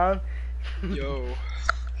 Krusty the Clown? Yo.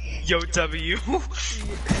 Yo, W.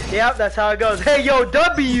 Yep, that's how it goes. Hey, yo,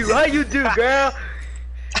 W, how you do, girl?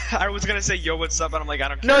 I was gonna say yo, what's up, but I'm like, I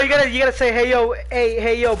don't care. No, you gotta say hey, yo,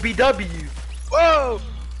 BW. Whoa!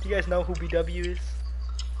 You guys know who BW is?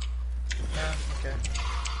 No, okay.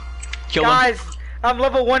 Kill him. Guys, I'm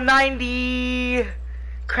level 190.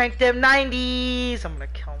 Crank them 90s. I'm gonna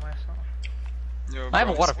kill myself. Yo, I have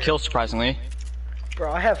a bro, lot of kills, surprisingly.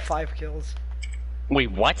 Bro, I have 5 kills.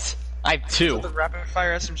 Wait, what? I have 2. The rapid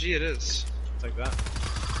fire SMG it is. It's like that.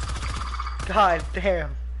 God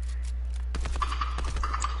damn.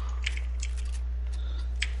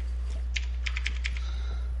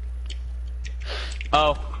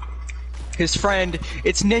 Oh. His friend,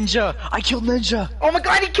 it's Ninja! I killed Ninja! Oh my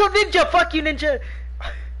god, he killed Ninja! Fuck you, Ninja!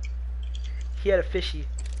 He had a fishy.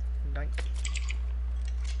 Doink.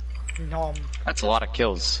 Nom. That's a lot of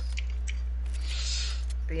kills.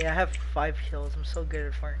 Yeah, I have 5 kills. I'm so good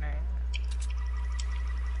at Fortnite.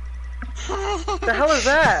 The hell is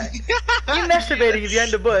that? You masturbating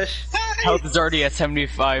behind the bush. Health is already at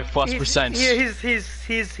 75+%.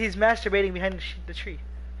 He's masturbating behind the tree.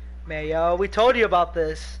 Mayo, we told you about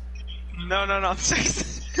this. No, I'm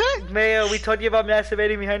sexy. Mayo, we told you about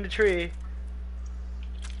masturbating behind the tree.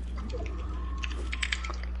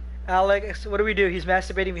 Alex, what do we do? He's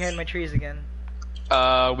masturbating behind my trees again.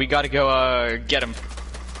 We gotta go, get him.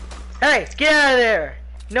 Hey, get out of there!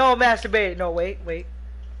 No masturbating. No, wait.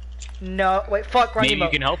 No, wait, fuck, wrong Maybe emote. you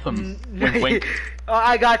can help him. Wink, wink. Oh,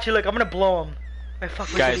 I got you. Look, I'm gonna blow him. Wait, fuck,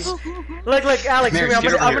 Guys. Look, Alex, come here. Marius,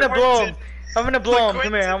 get I'm over gonna here. blow him. I'm gonna blow him. Look,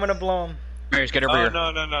 Come here. I'm gonna blow him. Marius, get over Oh, here.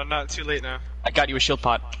 no, not too late now. I got you a shield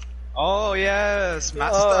pot. Oh, yes,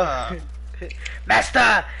 master. Oh.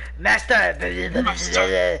 Master.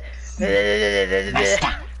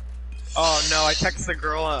 Oh, no, I texted the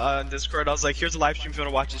girl on Discord. I was like, here's a live stream if you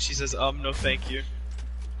wanna watch it. She says, no, thank you.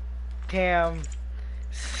 Damn.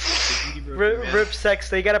 Rip sex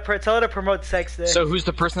day. You gotta tell her to promote sex day. So who's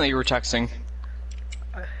the person that you were texting?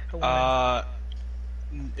 A woman.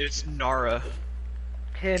 It's Nara.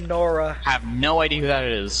 Hey, Nora. I have no idea who that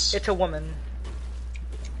is. It's a woman.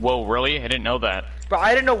 Whoa, really? I didn't know that. Bro,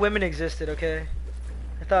 I didn't know women existed, okay?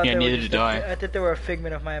 I thought Yeah, they neither were just did I. I thought they were a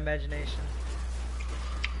figment of my imagination.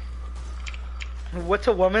 What's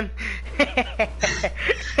a woman?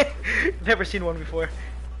 Never seen one before.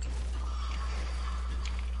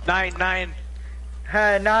 9. Nine.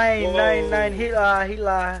 Whoa.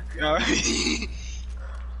 Hila.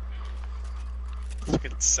 Look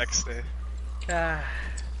at sex day.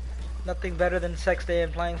 Nothing better than sex day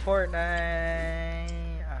and playing Fortnite.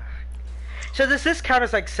 So does this count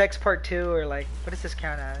as like sex part 2 or like what does this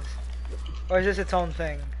count as? Or is this its own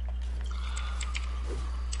thing?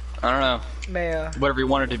 I don't know. Mayo. Whatever you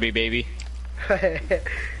want it to be, baby.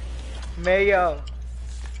 Mayo.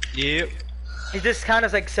 Yep. Does this count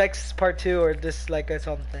as like sex part 2 or just like its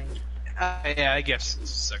own thing? Yeah, I guess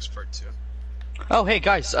it's sex part 2. Oh, hey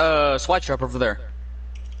guys, supply drop over there.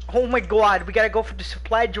 Oh my god, we gotta go for the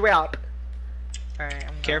supply drop. Alright,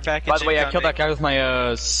 I'm Care package. By the way, I incoming. killed that guy with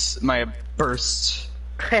my, my burst.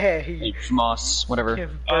 Hey. Moss, whatever.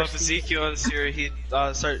 If Ezekiel this year, he'd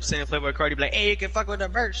start saying Playboy Cardi, be like, hey, you can fuck with the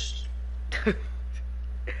burst.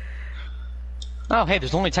 Oh, hey,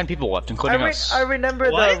 there's only 10 people left, including us. I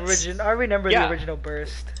remember What? the original. I remember Yeah. the original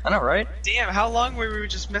burst. I know, right? Damn, how long were we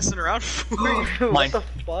just messing around for? what Mine. the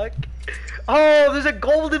fuck? Oh, there's a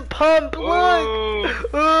golden pump. Look. Whoa.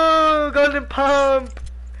 Oh, golden pump.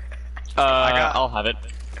 I'll have it.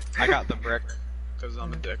 I got the brick, because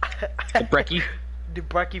I'm a dick. The Brecky. The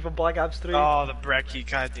Brecky from Black Ops 3. Oh, the brekkie,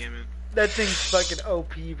 god damn it. That thing's fucking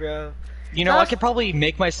OP, bro. You know, I could probably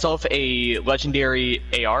make myself a legendary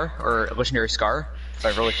AR, or a legendary Scar, if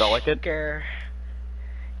I really felt like it. Grr.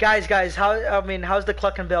 Guys, how's the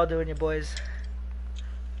Cluck and Bell doing, you boys?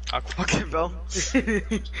 I'll fucking bell. It's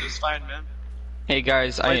fine, man. Hey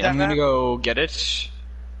guys, Where's that I'm gonna map? go get it.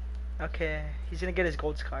 Okay, he's gonna get his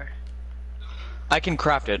gold scar. I can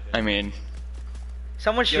craft it, I mean.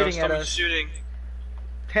 Someone's shooting at someone's us. shooting.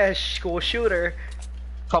 School shooter.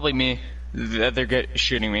 Probably me. They're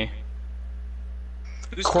shooting me.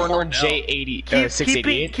 Who's Cornel Cornell? J80,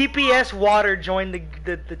 688. Keep ES Water join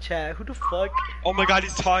the chat. Who the fuck? Oh my god,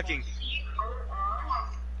 he's talking.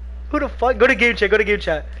 Who the fuck? Go to game chat. Go to game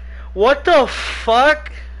chat. What the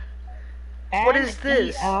fuck? What is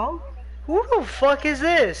this? NEL? Who the fuck is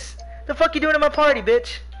this? The fuck you doing at my party,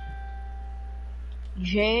 bitch?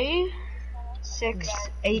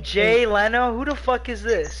 J688. Jay Leno? Who the fuck is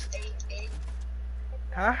this?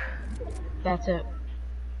 Huh? That's it.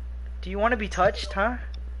 Do you want to be touched, huh?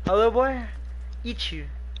 Hello, boy? Eat you.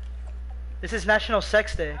 This is National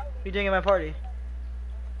Sex Day. What are you doing at my party?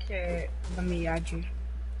 Okay, let me add you.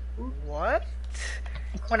 What?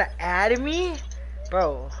 Wanna add me?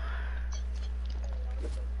 Bro.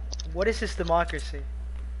 What is this democracy?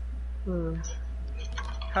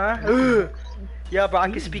 Huh? Ugh. Yeah, bro, I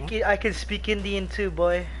can speak Indian too,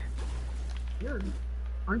 boy.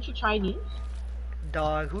 Aren't you Chinese?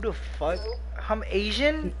 Dog, who the fuck? I'm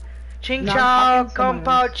Asian? Ching No, chow, I'm talking kung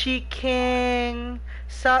pao chi king.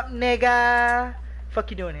 Sup, nigga? Fuck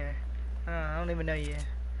you doing here? I don't even know you.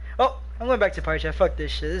 Oh, I'm going back to party chat. Fuck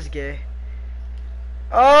this shit. This is gay.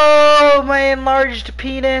 Oh, my enlarged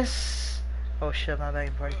penis. Oh shit, I'm not back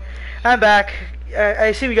in party. I'm back. I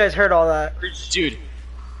assume you guys heard all that. Dude.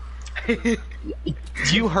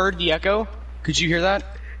 You heard the echo? Could you hear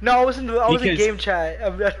that? No, I was in Because- game chat.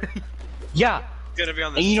 Yeah. Gonna be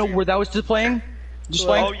on the And you know stream. where that was displaying?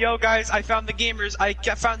 Oh, yo, guys, I found the gamers. I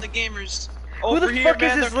found the gamers. Who the Over here, fuck is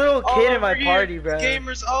man. this They're little all kid in over my here. party, bro?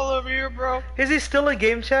 Gamers all over here, bro. Is he still in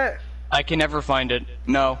game chat? I can never find it.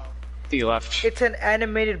 No. He left. It's an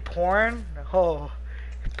animated porn? Oh,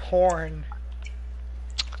 porn.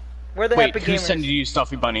 Where the Wait, Epic who Gamers? sent you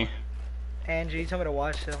Stuffy Bunny? Andrew, you told me to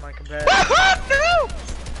watch it. I'm like, bad.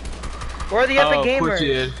 Where are the Epic Oh, of Gamers? course you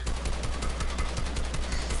did.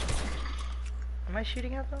 Am I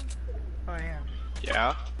shooting at them? Oh, I am.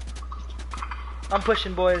 Yeah. I'm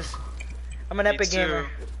pushing, boys. I'm an Epic too. Gamer.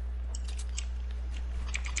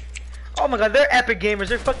 Oh my god, they're Epic Gamers.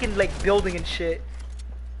 They're fucking like building and shit.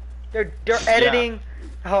 They're editing.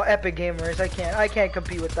 How Epic Gamers. I can't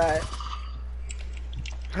compete with that.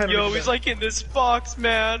 Yo, he's like in this box,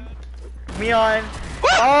 man. Meon.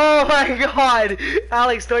 Oh my god!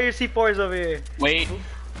 Alex, throw your C4s over here. Wait.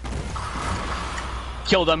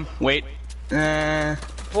 Kill them. Wait.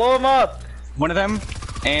 Blow them up. One of them.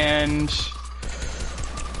 And...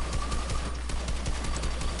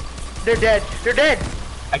 They're dead. They're dead.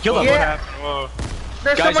 I killed them. Yeah. Whoa.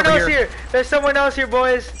 There's Guys, someone over else here. here. There's someone else here,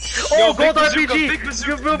 boys. Oh, Yo, gold big bazooka, RPG. big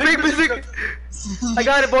bazooka, Yo, big bazooka. I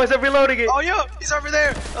got it, boys. I'm reloading it. Oh, yo, he's over there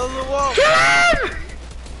on the wall. Get him!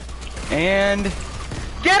 And...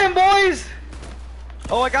 Get him, boys!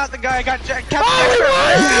 Oh, I got the guy. I got Jack.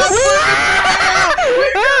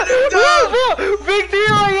 Oh, big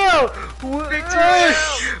deal, yo! Big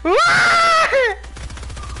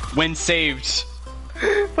When saved.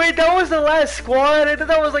 Wait, that was the last squad. I thought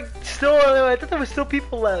that was like still. I thought there was still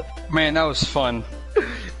people left. Man, that was fun.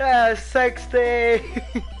 Sex day.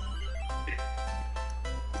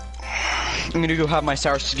 I'm gonna go have my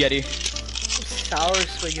sour spaghetti. Sour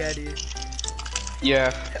spaghetti.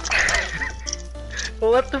 Yeah.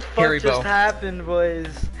 What the fuck Haribo. just happened, boys?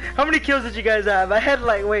 How many kills did you guys have? I had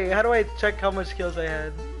like, wait, how do I check how much kills I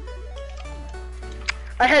had?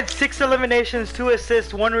 I had 6 eliminations, 2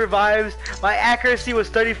 assists, 1 revives. My accuracy was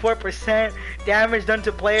 34%. Damage done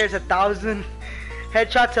to players 1,000.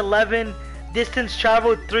 Headshots 11. Distance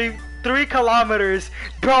traveled 3 kilometers.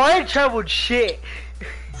 Bro, I ain't traveled shit.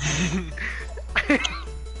 You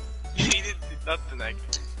didn't do nothing, like.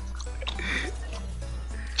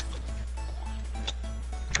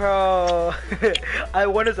 Bro, I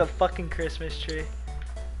won as a fucking Christmas tree.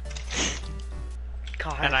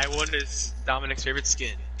 God. And I won his Dominic's favorite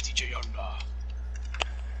skin, DJ Yonda.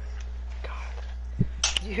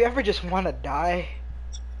 You ever just want to die?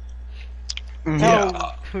 Yeah.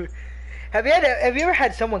 No. Have you ever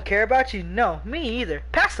had someone care about you? No, me either.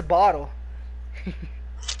 Pass the bottle.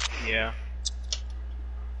 Yeah.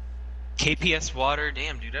 KPS water,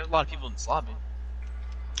 damn dude, there's a lot of people in this lobby.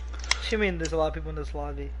 What you mean there's a lot of people in this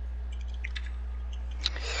lobby?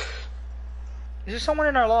 Is there someone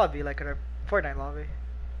in our lobby, like in our Fortnite lobby?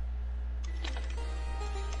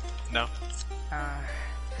 No.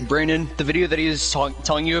 Brandon, the video that he is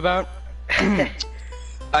telling you about,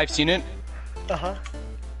 I've seen it. Uh-huh.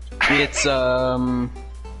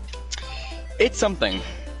 It's something.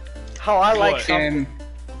 How I like What? something.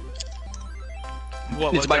 And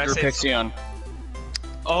What, it's what by did I say? Derpixion.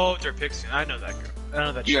 Oh, Derpixion, I know that girl. I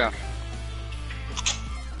know that Yeah.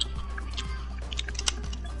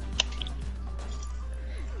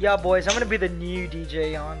 Yeah, boys, I'm gonna be the new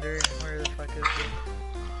DJ yonder. Where the fuck is it?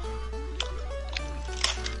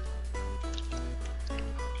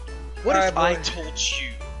 What if Alright, I boys. told you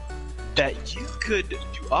that you could do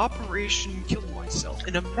Operation Kill Myself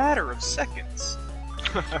in a matter of seconds?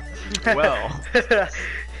 Well.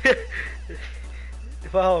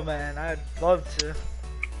 Well, man, I'd love to.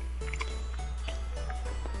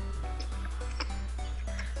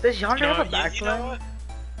 Does Yonder have a backbone? You know what?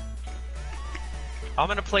 I'm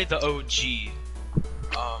gonna play the OG.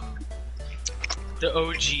 The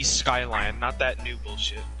OG Skyline, not that new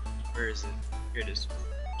bullshit. Where is it? Here it is.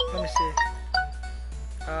 Let me see.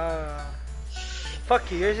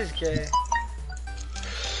 Fuck you, yours is gay.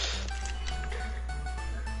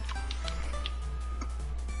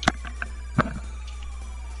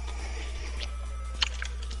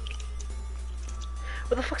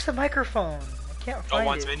 Where the fuck's the microphone? I can't find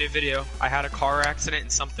Once it. made a video. I had a car accident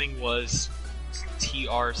and something was TR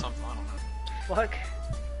or something. I don't know. Fuck.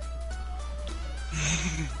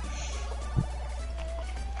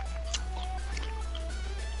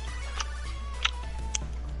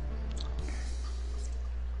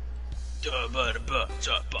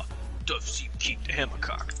 Keep the hammer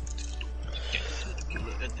cock.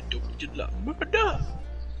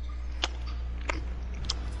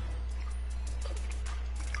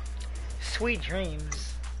 Sweet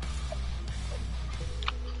dreams.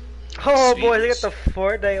 Oh Sweet boy, look dreams. at the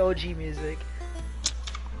Fortnite OG music.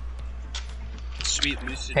 Sweet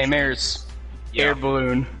lucid. Hey, Mares. Yeah. Air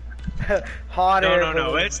balloon. Hot air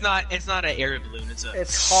No. balloon. It's not an air balloon.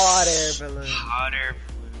 It's hot air balloon. hot air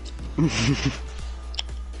balloon.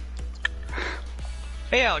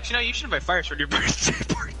 Hey, Alex. You know you should invite Fires for your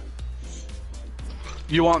birthday party.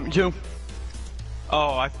 You want me to?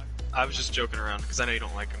 Oh, I was just joking around because I know you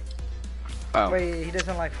don't like him. Oh, Wait, he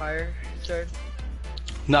doesn't like fire, sir?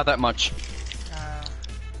 not that much.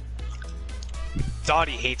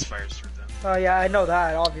 Dottie hates Firesword though. Oh yeah, I know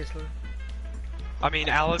that, obviously. I mean,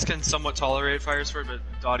 Alice can somewhat tolerate Firesword, but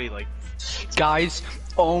Dottie like. Guys,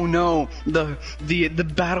 oh no, the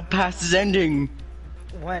battle pass is ending.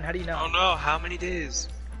 When? How do you know? Oh no! How many days?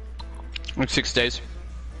 Like 6 days.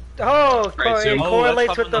 Oh, Right, so- it Oh,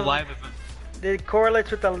 correlates with the live event. it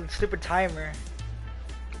correlates with the stupid timer.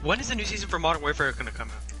 When is the new season for Modern Warfare gonna come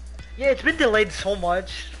out? Yeah, it's been delayed so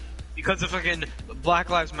much. Because of fucking Black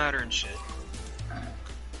Lives Matter and shit.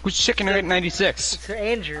 Who's Chicken Nugget 96? It's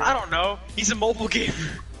Andrew. I don't know. He's a mobile gamer.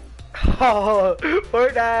 Oh,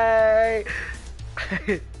 Fortnite.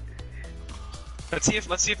 Let's see if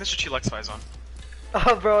Mr. Chilexify is on.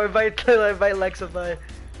 Oh, bro, invite Lexify.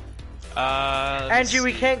 Let's Andrew,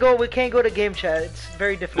 we see. can't go to game chat. It's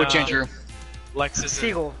very difficult. Which Andrew? Lex isn't.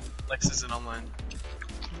 Siegel. Lex isn't online.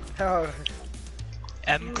 Oh.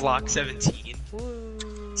 M Glock 17. Woo.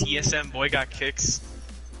 TSM boy got kicks.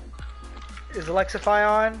 Is Lexify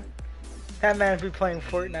on? That man's be playing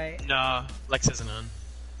Fortnite. Nah, Lex isn't on.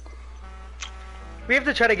 We have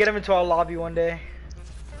to try to get him into our lobby one day.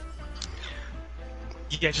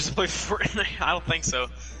 Yeah, just play Fortnite. I don't think so.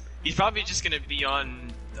 He's probably just gonna be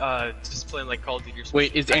on, just playing like Call of Duty or something.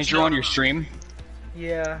 Wait, is Andrew on your stream?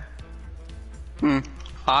 Yeah.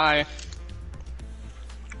 Hi.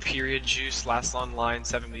 Period Juice last online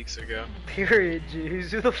 7 weeks ago. Period, jeez.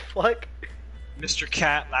 Who the fuck? Mr.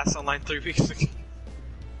 Cat last online 3 weeks ago.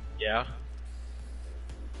 Yeah.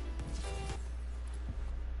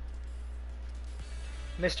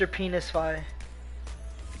 Mr. Penisfy.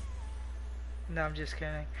 No, I'm just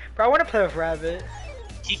kidding. Bro, I want to play with Rabbit.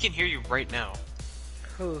 He can hear you right now.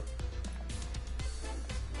 Who?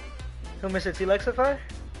 Who, Mr. T-Lexify?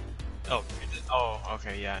 Oh, oh,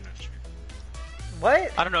 okay, yeah, I know.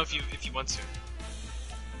 What? I don't know if you want to.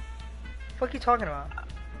 Fuck you talking about?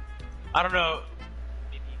 I don't know.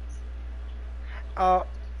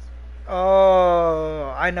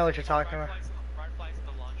 Oh, I know what you're talking about.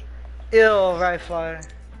 Ill, right fly.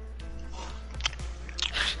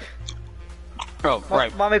 Oh,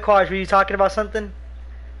 right. Mommy Quaj, were you talking about something?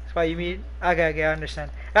 That's why you mean. Okay, I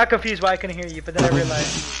understand. I got confused why I couldn't hear you, but then I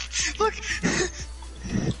realized. Look!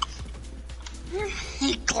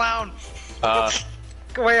 You clown!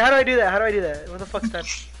 Wait, how do I do that? How do I do that? What the fuck's that?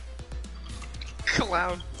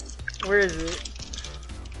 Clown. Where is it?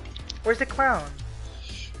 Where's the clown?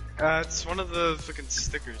 It's one of the fucking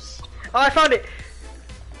stickers. Oh, I found it!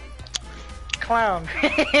 Clown.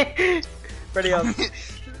 Ready up.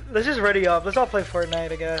 Let's just ready up. Let's all play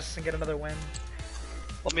Fortnite, I guess, and get another win.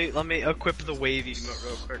 Let me equip the wavy emote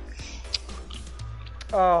real quick.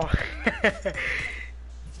 Oh.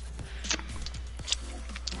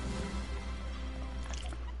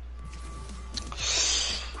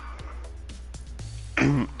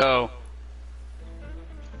 Oh.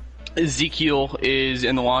 Ezekiel is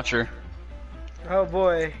in the Watcher. Oh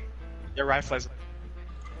boy. Yeah, Rifle's.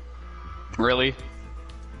 Really?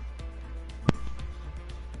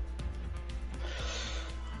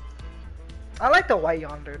 I like the White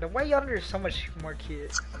Yonder. The White Yonder is so much more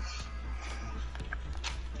cute.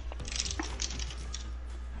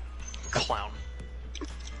 Clown.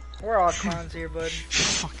 We're all clowns here, bud.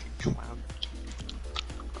 Fucking clown.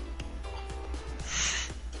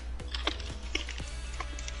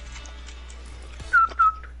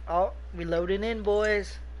 Oh, we loading in,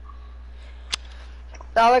 boys.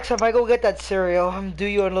 Alex, if I go get that cereal, I'm do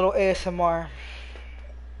you a little ASMR.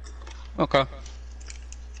 Okay.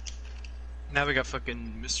 Now we got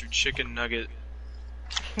fucking Mr. Chicken Nugget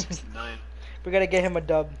 69. We gotta get him a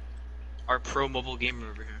dub. Our pro mobile gamer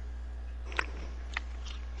over here.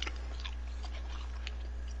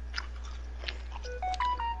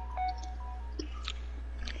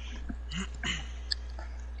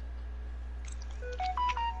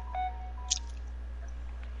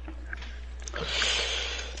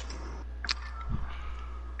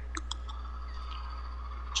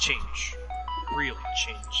 Change. Really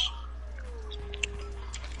change.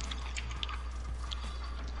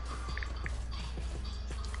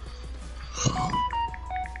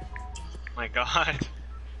 My god.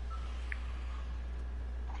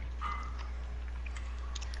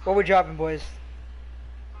 What we dropping, boys?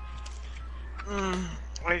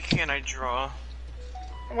 Why can't I draw?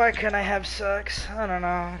 Why can't I have sex? I don't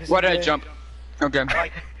know. Why did I jump? Okay.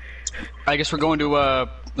 I guess we're going to,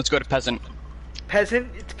 let's go to Peasant. Peasant?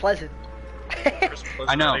 It's pleasant.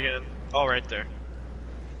 I know. Again. Oh, right there.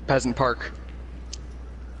 Peasant Park.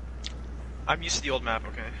 I'm used to the old map,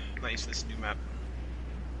 okay? I'm not used to this new map.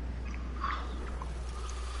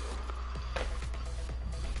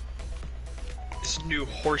 This new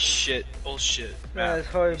horse shit, bullshit Yeah, map. it's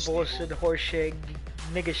horror bullshit, horse shit,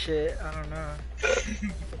 nigga shit. I don't know.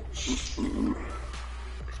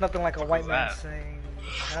 It's nothing like a white man that? saying.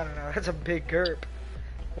 I don't know. That's a big gurp.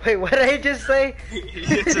 Wait, what did I just say?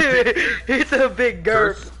 It's a big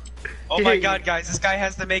gurp. Oh my god, guys, this guy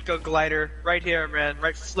has the Mako glider right here, man.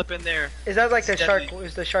 Right flipping there. Is that like the It's shark? deadly.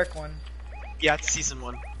 Is the shark one? Yeah, it's season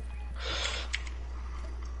 1.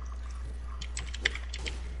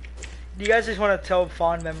 Do you guys just want to tell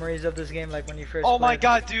fond memories of this game, like when you first? Oh my played?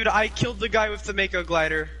 god, dude, I killed the guy with the Mako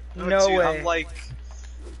glider. No Dude, way. I'm like,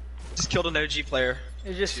 just killed an OG player.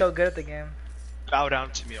 You're just so good at the game. Bow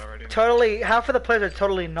down to me already. Totally, half of the players are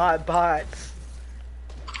totally not bots.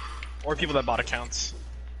 Or people that bought accounts.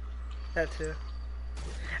 That too.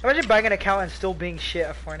 Imagine buying an account and still being shit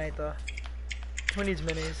at Fortnite though. Who needs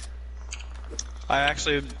minis? I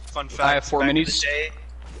actually, fun fact, I have 4 back in minis. the day-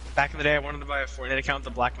 Back in the day, I wanted to buy a Fortnite account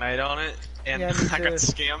with the Black Knight on it, and Yeah, me I got too.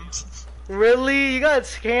 scammed. Really? You got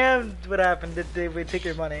scammed? What happened? Did they take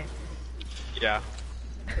your money? Yeah.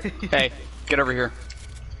 Hey, get over here.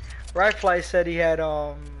 Ryfly said he had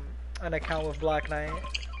an account with Black Knight.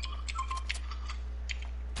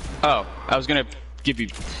 Oh, I was gonna give you.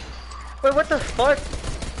 Wait, what the fuck?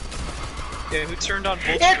 Yeah, who turned on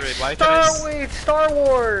Vulture It's Raid? Why can't I It's Star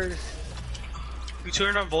Wars! Who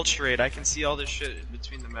turned on Vulture Raid? I can see all this shit in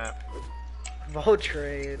between the map.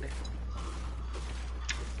 Voltrade.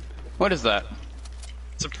 What is that?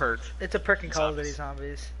 It's a perk. It's a perk in Call of Duty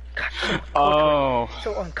Zombies. God, Oh.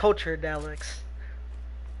 so uncultured, Alex.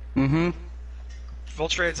 Mm-hmm.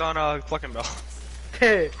 Vulture Raid's on Clucking Bell.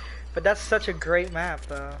 But that's such a great map,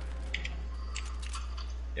 though.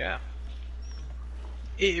 Yeah.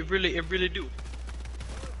 It really do.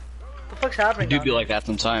 What the fuck's happening? It do down be there? like that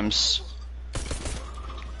sometimes.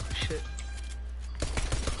 Shit.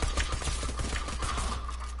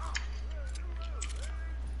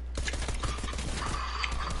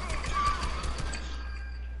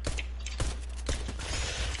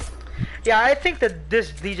 Yeah, I think that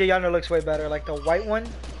this DJ Yonder looks way better, like the white one.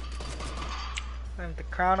 And the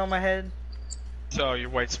crown on my head. So, you're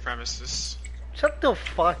white supremacist. Shut the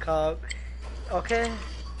fuck up. Okay?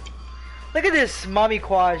 Look at this Mommy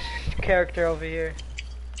Quash character over here.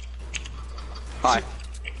 Hi.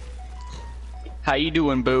 How you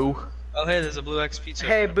doing, boo? Oh, hey, there's a blue XP too.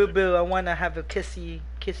 Hey boo boo, I wanna have a kissy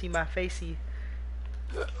my facey.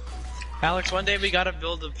 Alex, one day we gotta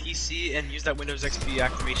build a PC and use that Windows XP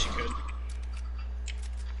activation code.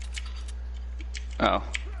 Oh.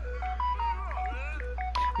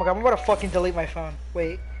 Oh my god, I'm about to fucking delete my phone.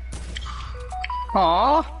 Wait.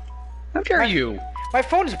 Aw. How dare you? My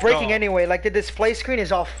phone's breaking No. anyway, like the display screen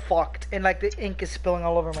is all fucked and like the ink is spilling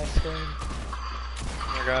all over my screen.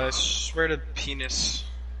 Oh my god, I swear to penis.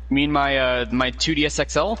 You mean my my 2DS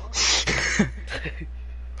XL?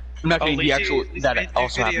 I'm not getting the Lacey- actual Lacey that made a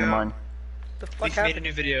also happened video. in mine. The fuck We made a happened?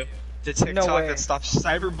 new video. The No TikTok way. that stops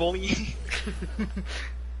cyberbullying.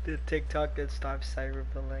 The TikTok that stops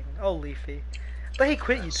cyberbullying. Oh, Leafy. But he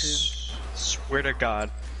quit YouTube. Swear to God.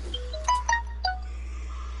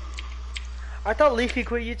 I thought Leafy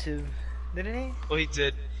quit YouTube. Didn't he? Well, he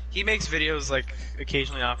did. He makes videos like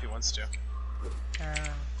occasionally off if he wants to.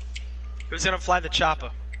 Who's gonna fly the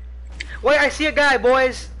chopper? Wait, I see a guy,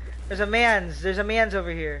 boys. There's a man's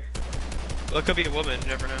over here. Well, it could be a woman. You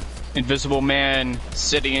never know. Invisible man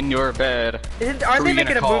sitting in your bed. Aren't Who they you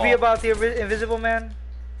making gonna a movie call? about the Invisible Man?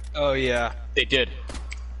 Oh yeah. They did.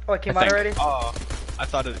 Oh, it came I out think. already? Oh, I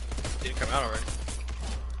thought it didn't come out already.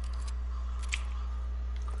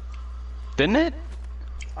 Didn't it?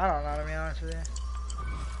 I don't know, to be honest with you.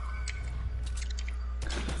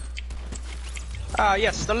 Ah,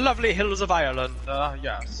 yes, the lovely hills of Ireland.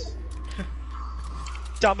 Yes.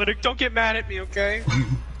 Dominic, don't get mad at me, okay?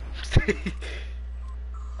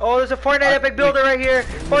 Oh, there's a Fortnite Epic Builder right here.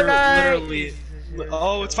 Fortnite. Literally.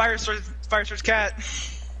 Oh, it's Firestar's cat.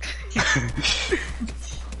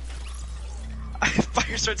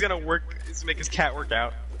 Firestar's gonna make his cat work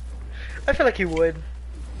out. I feel like he would.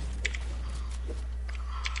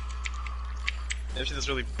 Actually, those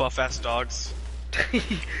really buff ass dogs.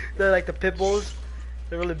 They're like the pit bulls.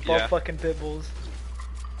 They're really buff Yeah. fucking pit bulls.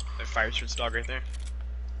 That Firestar's dog right there.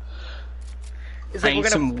 It's I like need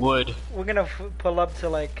some wood. we're gonna pull up to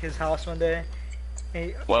like his house one day.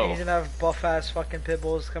 And Whoa. he's gonna have buff ass fucking pit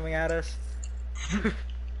bulls coming at us.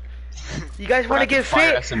 You guys want to get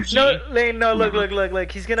Fire fit? SMG. No, Lane, no, look. We're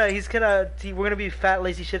gonna be fat,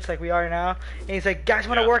 lazy shits like we are now. And he's like, guys,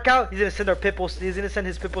 want to Yeah. work out? He's gonna send our pit bulls. He's gonna send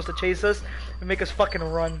his pit bulls to chase us and make us fucking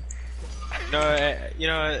run. No, you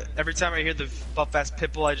know, every time I hear the buff ass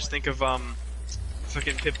Pitbull, I just think of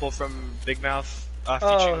fucking Pitbull from Big Mouth featuring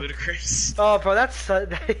Oh. Ludacris. Oh, bro, that's I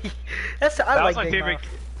That like was my Big favorite.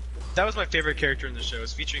 Mouth. That was my favorite character in the show.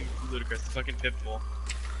 Was featuring Ludacris, the fucking Pitbull.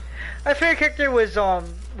 My favorite character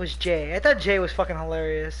was Jay. I thought Jay was fucking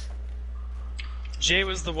hilarious. Jay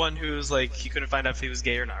was the one who was like he couldn't find out if he was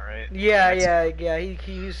gay or not, right? Yeah. He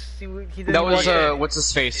didn't That was want- what's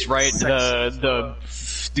his face, right? The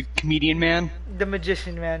comedian man. the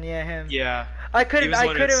magician man. Yeah, him. Yeah. I He couldn't was the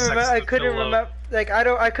one who remember. sexed I the couldn't pillow. remember. Like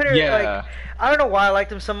I couldn't Yeah. like. I don't know why I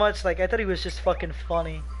liked him so much. Like I thought he was just fucking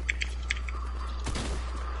funny.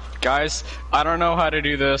 Guys, I don't know how to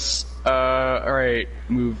do this. Alright,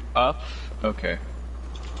 move up. Okay.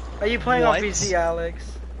 Are you playing on What? PC,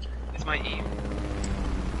 Alex? It's my aim.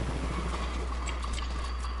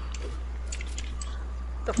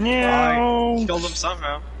 The No. Killed him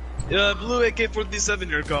somehow. Yeah, blue AK-47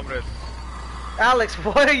 here, comrade. Alex,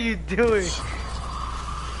 what are you doing?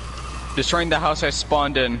 Destroying the house I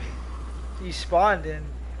spawned in. You spawned in.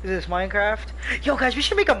 Is this Minecraft? Yo, guys, we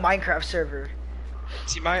should make a Minecraft server.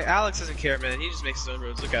 See, my Alex doesn't care, man. He just makes his own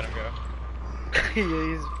roads. Look at him go.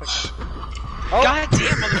 Yeah, he's fucking. Oh. God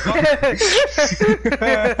damn, motherfucker!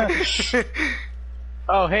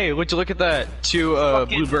 Oh, hey, would you look at that? Two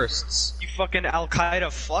Fucking- blue bursts. You fucking Al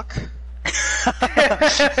Qaeda fuck.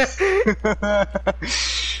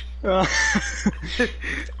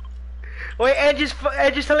 Wait, Andrew's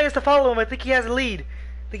telling us to follow him. I think he has a lead.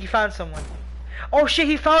 I think he found someone. Oh shit,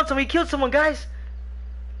 he found someone. He killed someone, guys.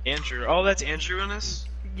 Andrew. Oh, that's Andrew in this?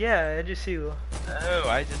 Yeah, Andrew Siegel. Oh,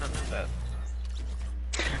 I did not know that.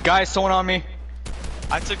 Guys, someone on me.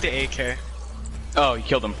 I took the AK. Oh, you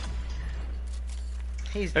killed him.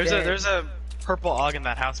 He's There's dead. a purple AUG in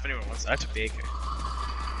that house if anyone wants it. I took the AK.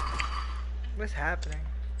 What's happening?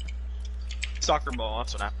 Soccer ball,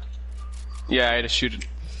 that's what happened. Yeah, I had to shoot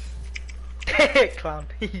it. Clown.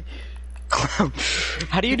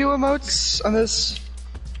 How do you do emotes on this?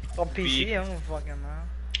 On PC, B. I don't fucking know.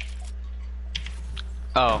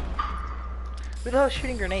 Oh. Who the hell's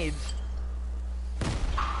shooting grenades?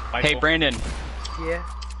 Hey, Brandon. Yeah.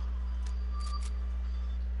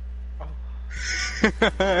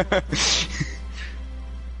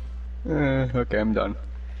 Okay, I'm done.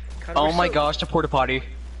 God, Oh we're my so- gosh, the porta potty.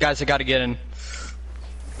 Guys, I gotta get in.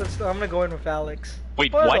 I'm gonna go in with Alex.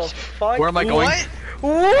 Wait, What what? the fuck? Where am I going? What?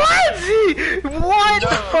 What? What? the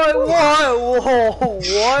fuck? What? Whoa,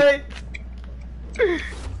 what?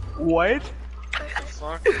 What?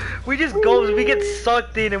 Fuck. We just go, we get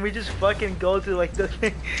sucked in and we just fucking go to like the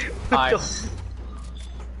thing. I-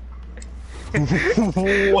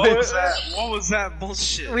 What was that? What was that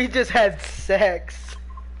bullshit? We just had sex.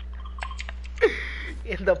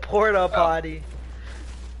 In the porta potty.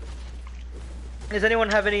 Does anyone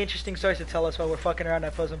have any interesting stories to tell us while we're fucking around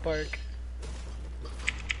at Pleasant Park?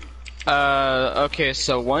 Okay,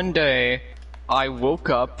 so one day, I woke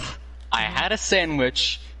up, I had a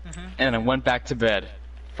sandwich, and I went back to bed.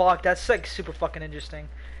 Fuck, that's like super fucking interesting.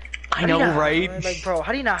 I How do you know, not- right? Like, bro,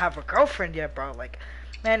 how do you not have a girlfriend yet, bro? Like,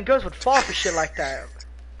 man, girls would fall for shit like that.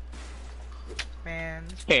 Man,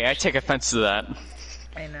 Hey, I take offense to that.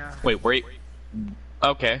 I know. Wait.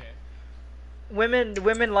 Okay.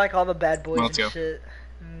 Women like all the bad boys Let's and go. shit.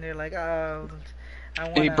 And they're like, oh, I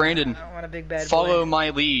want Hey, Brandon, I want a big bad Follow boy. my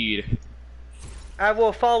lead. I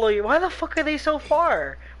will follow you. Why the fuck are they so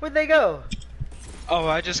far? Where'd they go? Oh,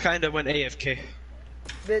 I just kind of went AFK.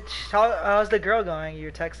 Bitch, how's the girl going? You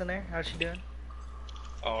were texting her? How's she doing?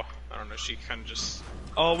 Oh, I don't know. She kind of just.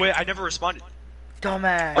 Oh wait, I never responded.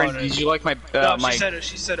 Dumbass. Brandon, did you like my No, my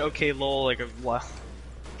she said okay lol like a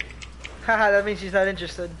Haha, that means she's not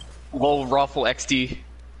interested. lol ruffle XD?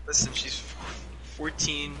 Listen, she's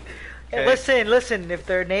 14. Hey, Okay. listen. If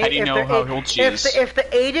they're How do you know how old she is? if the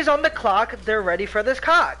age is on the clock, they're ready for this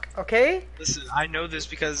cock. Okay? Listen, I know this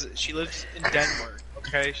because she lives in Denmark.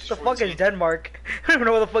 Okay. She's The fuck 14. is Denmark? I don't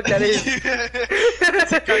know what the fuck that is.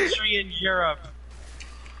 It's a country in Europe.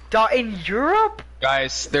 In Europe?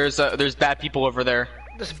 Guys, there's bad people over there.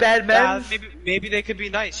 There's bad men. Maybe they could be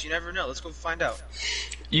nice. You never know. Let's go find out.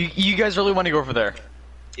 You guys really want to go over there?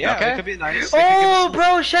 Yeah, Okay. they could be nice. They could give Oh, us bro,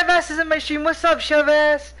 Chevass is in my stream. What's up,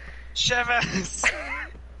 Chevass? Chevas.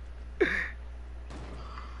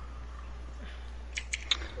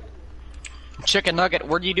 Chicken Nugget,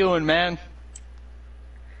 what are you doing, man?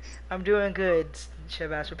 I'm doing good,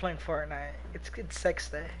 Chevass. We're playing Fortnite. It's sex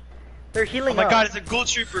day. They're Oh healing my up. god, it's a Ghoul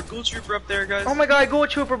Trooper up there, guys. Oh my god, Ghoul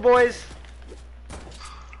Trooper boys.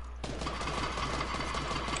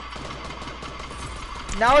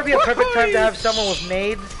 Now would be a perfect time to have someone with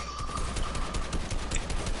nades.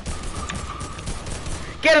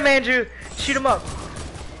 Get him, Andrew. Shoot him up.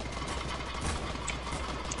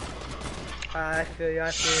 I feel you.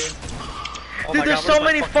 Oh Dude, my there's God, so where's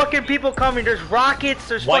my many fucking people coming. There's rockets.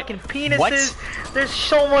 There's What? fucking penises. What? There's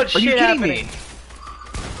so much Are you shit kidding happening. me?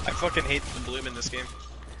 I fucking hate the bloom in this game.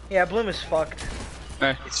 Yeah, Bloom is fucked.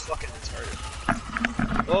 It's fucking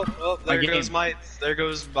retarded. Oh, there My goes game.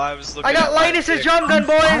 I was looking I got at my Linus's dick. drum gun,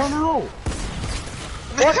 boys. I don't know.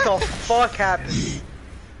 What the fuck happened?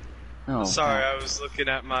 Oh, Sorry, I was looking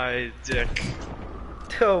at my dick.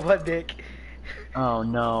 Oh, what dick? Oh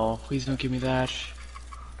no! Please don't give me that.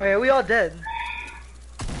 Wait, are we all dead?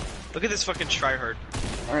 Look at this fucking tryhard.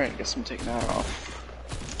 All right, guess I'm taking that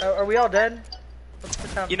off. Are we all dead? What's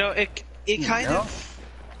happening? You know, it kind of,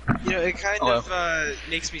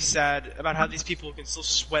 makes me sad about how these people can still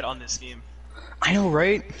sweat on this game. I know,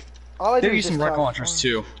 right? all I do They're is using just rocket talk. launchers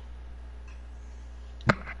too.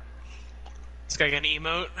 This guy got an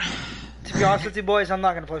emote. To be honest with you, boys, I'm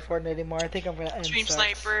not gonna play Fortnite anymore. I think I'm gonna end Stream sex.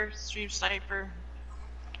 sniper.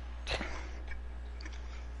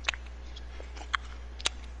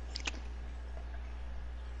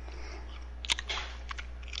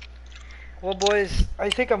 Well, boys, I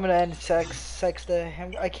think I'm gonna end sex day.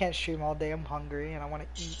 I can't stream all day. I'm hungry and I want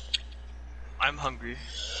to eat. I'm hungry.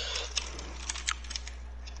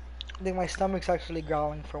 I think my stomach's actually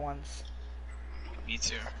growling for once. Me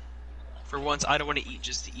too. For once, I don't want to eat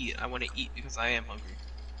just to eat. I want to eat because I am hungry.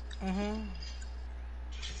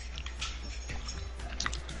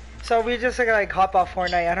 So we just like hop off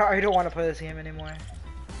Fortnite. I don't want to play this game anymore.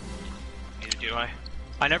 Neither do I.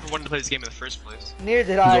 I never wanted to play this game in the first place. Neither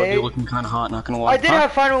did Yo, I. you're looking kind of hot. Not gonna lie. I did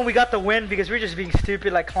have fun when we got the win because we're just being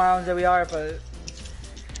stupid like clowns that we are, but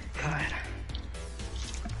God.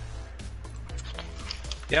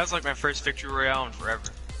 Yeah, it was like my first victory royale in forever.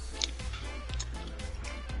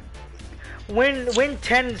 Win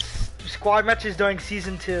 10 squad matches during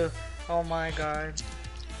season 2. Oh my God.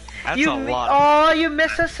 That's You a mi- lot. Oh, you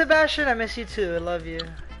miss us, Sebastian. I miss you too. I love you.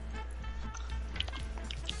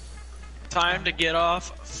 Time to get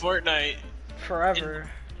off Fortnite. Forever.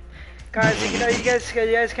 Guys, you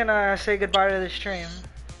guys can say goodbye to the stream.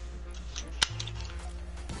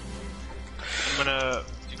 I'm gonna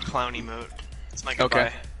do clown emote. It's my goodbye.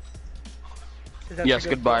 Okay. Is that Yes,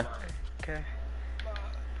 your goodbye. Okay.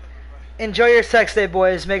 Enjoy your sex day,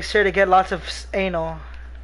 boys. Make sure to get lots of anal.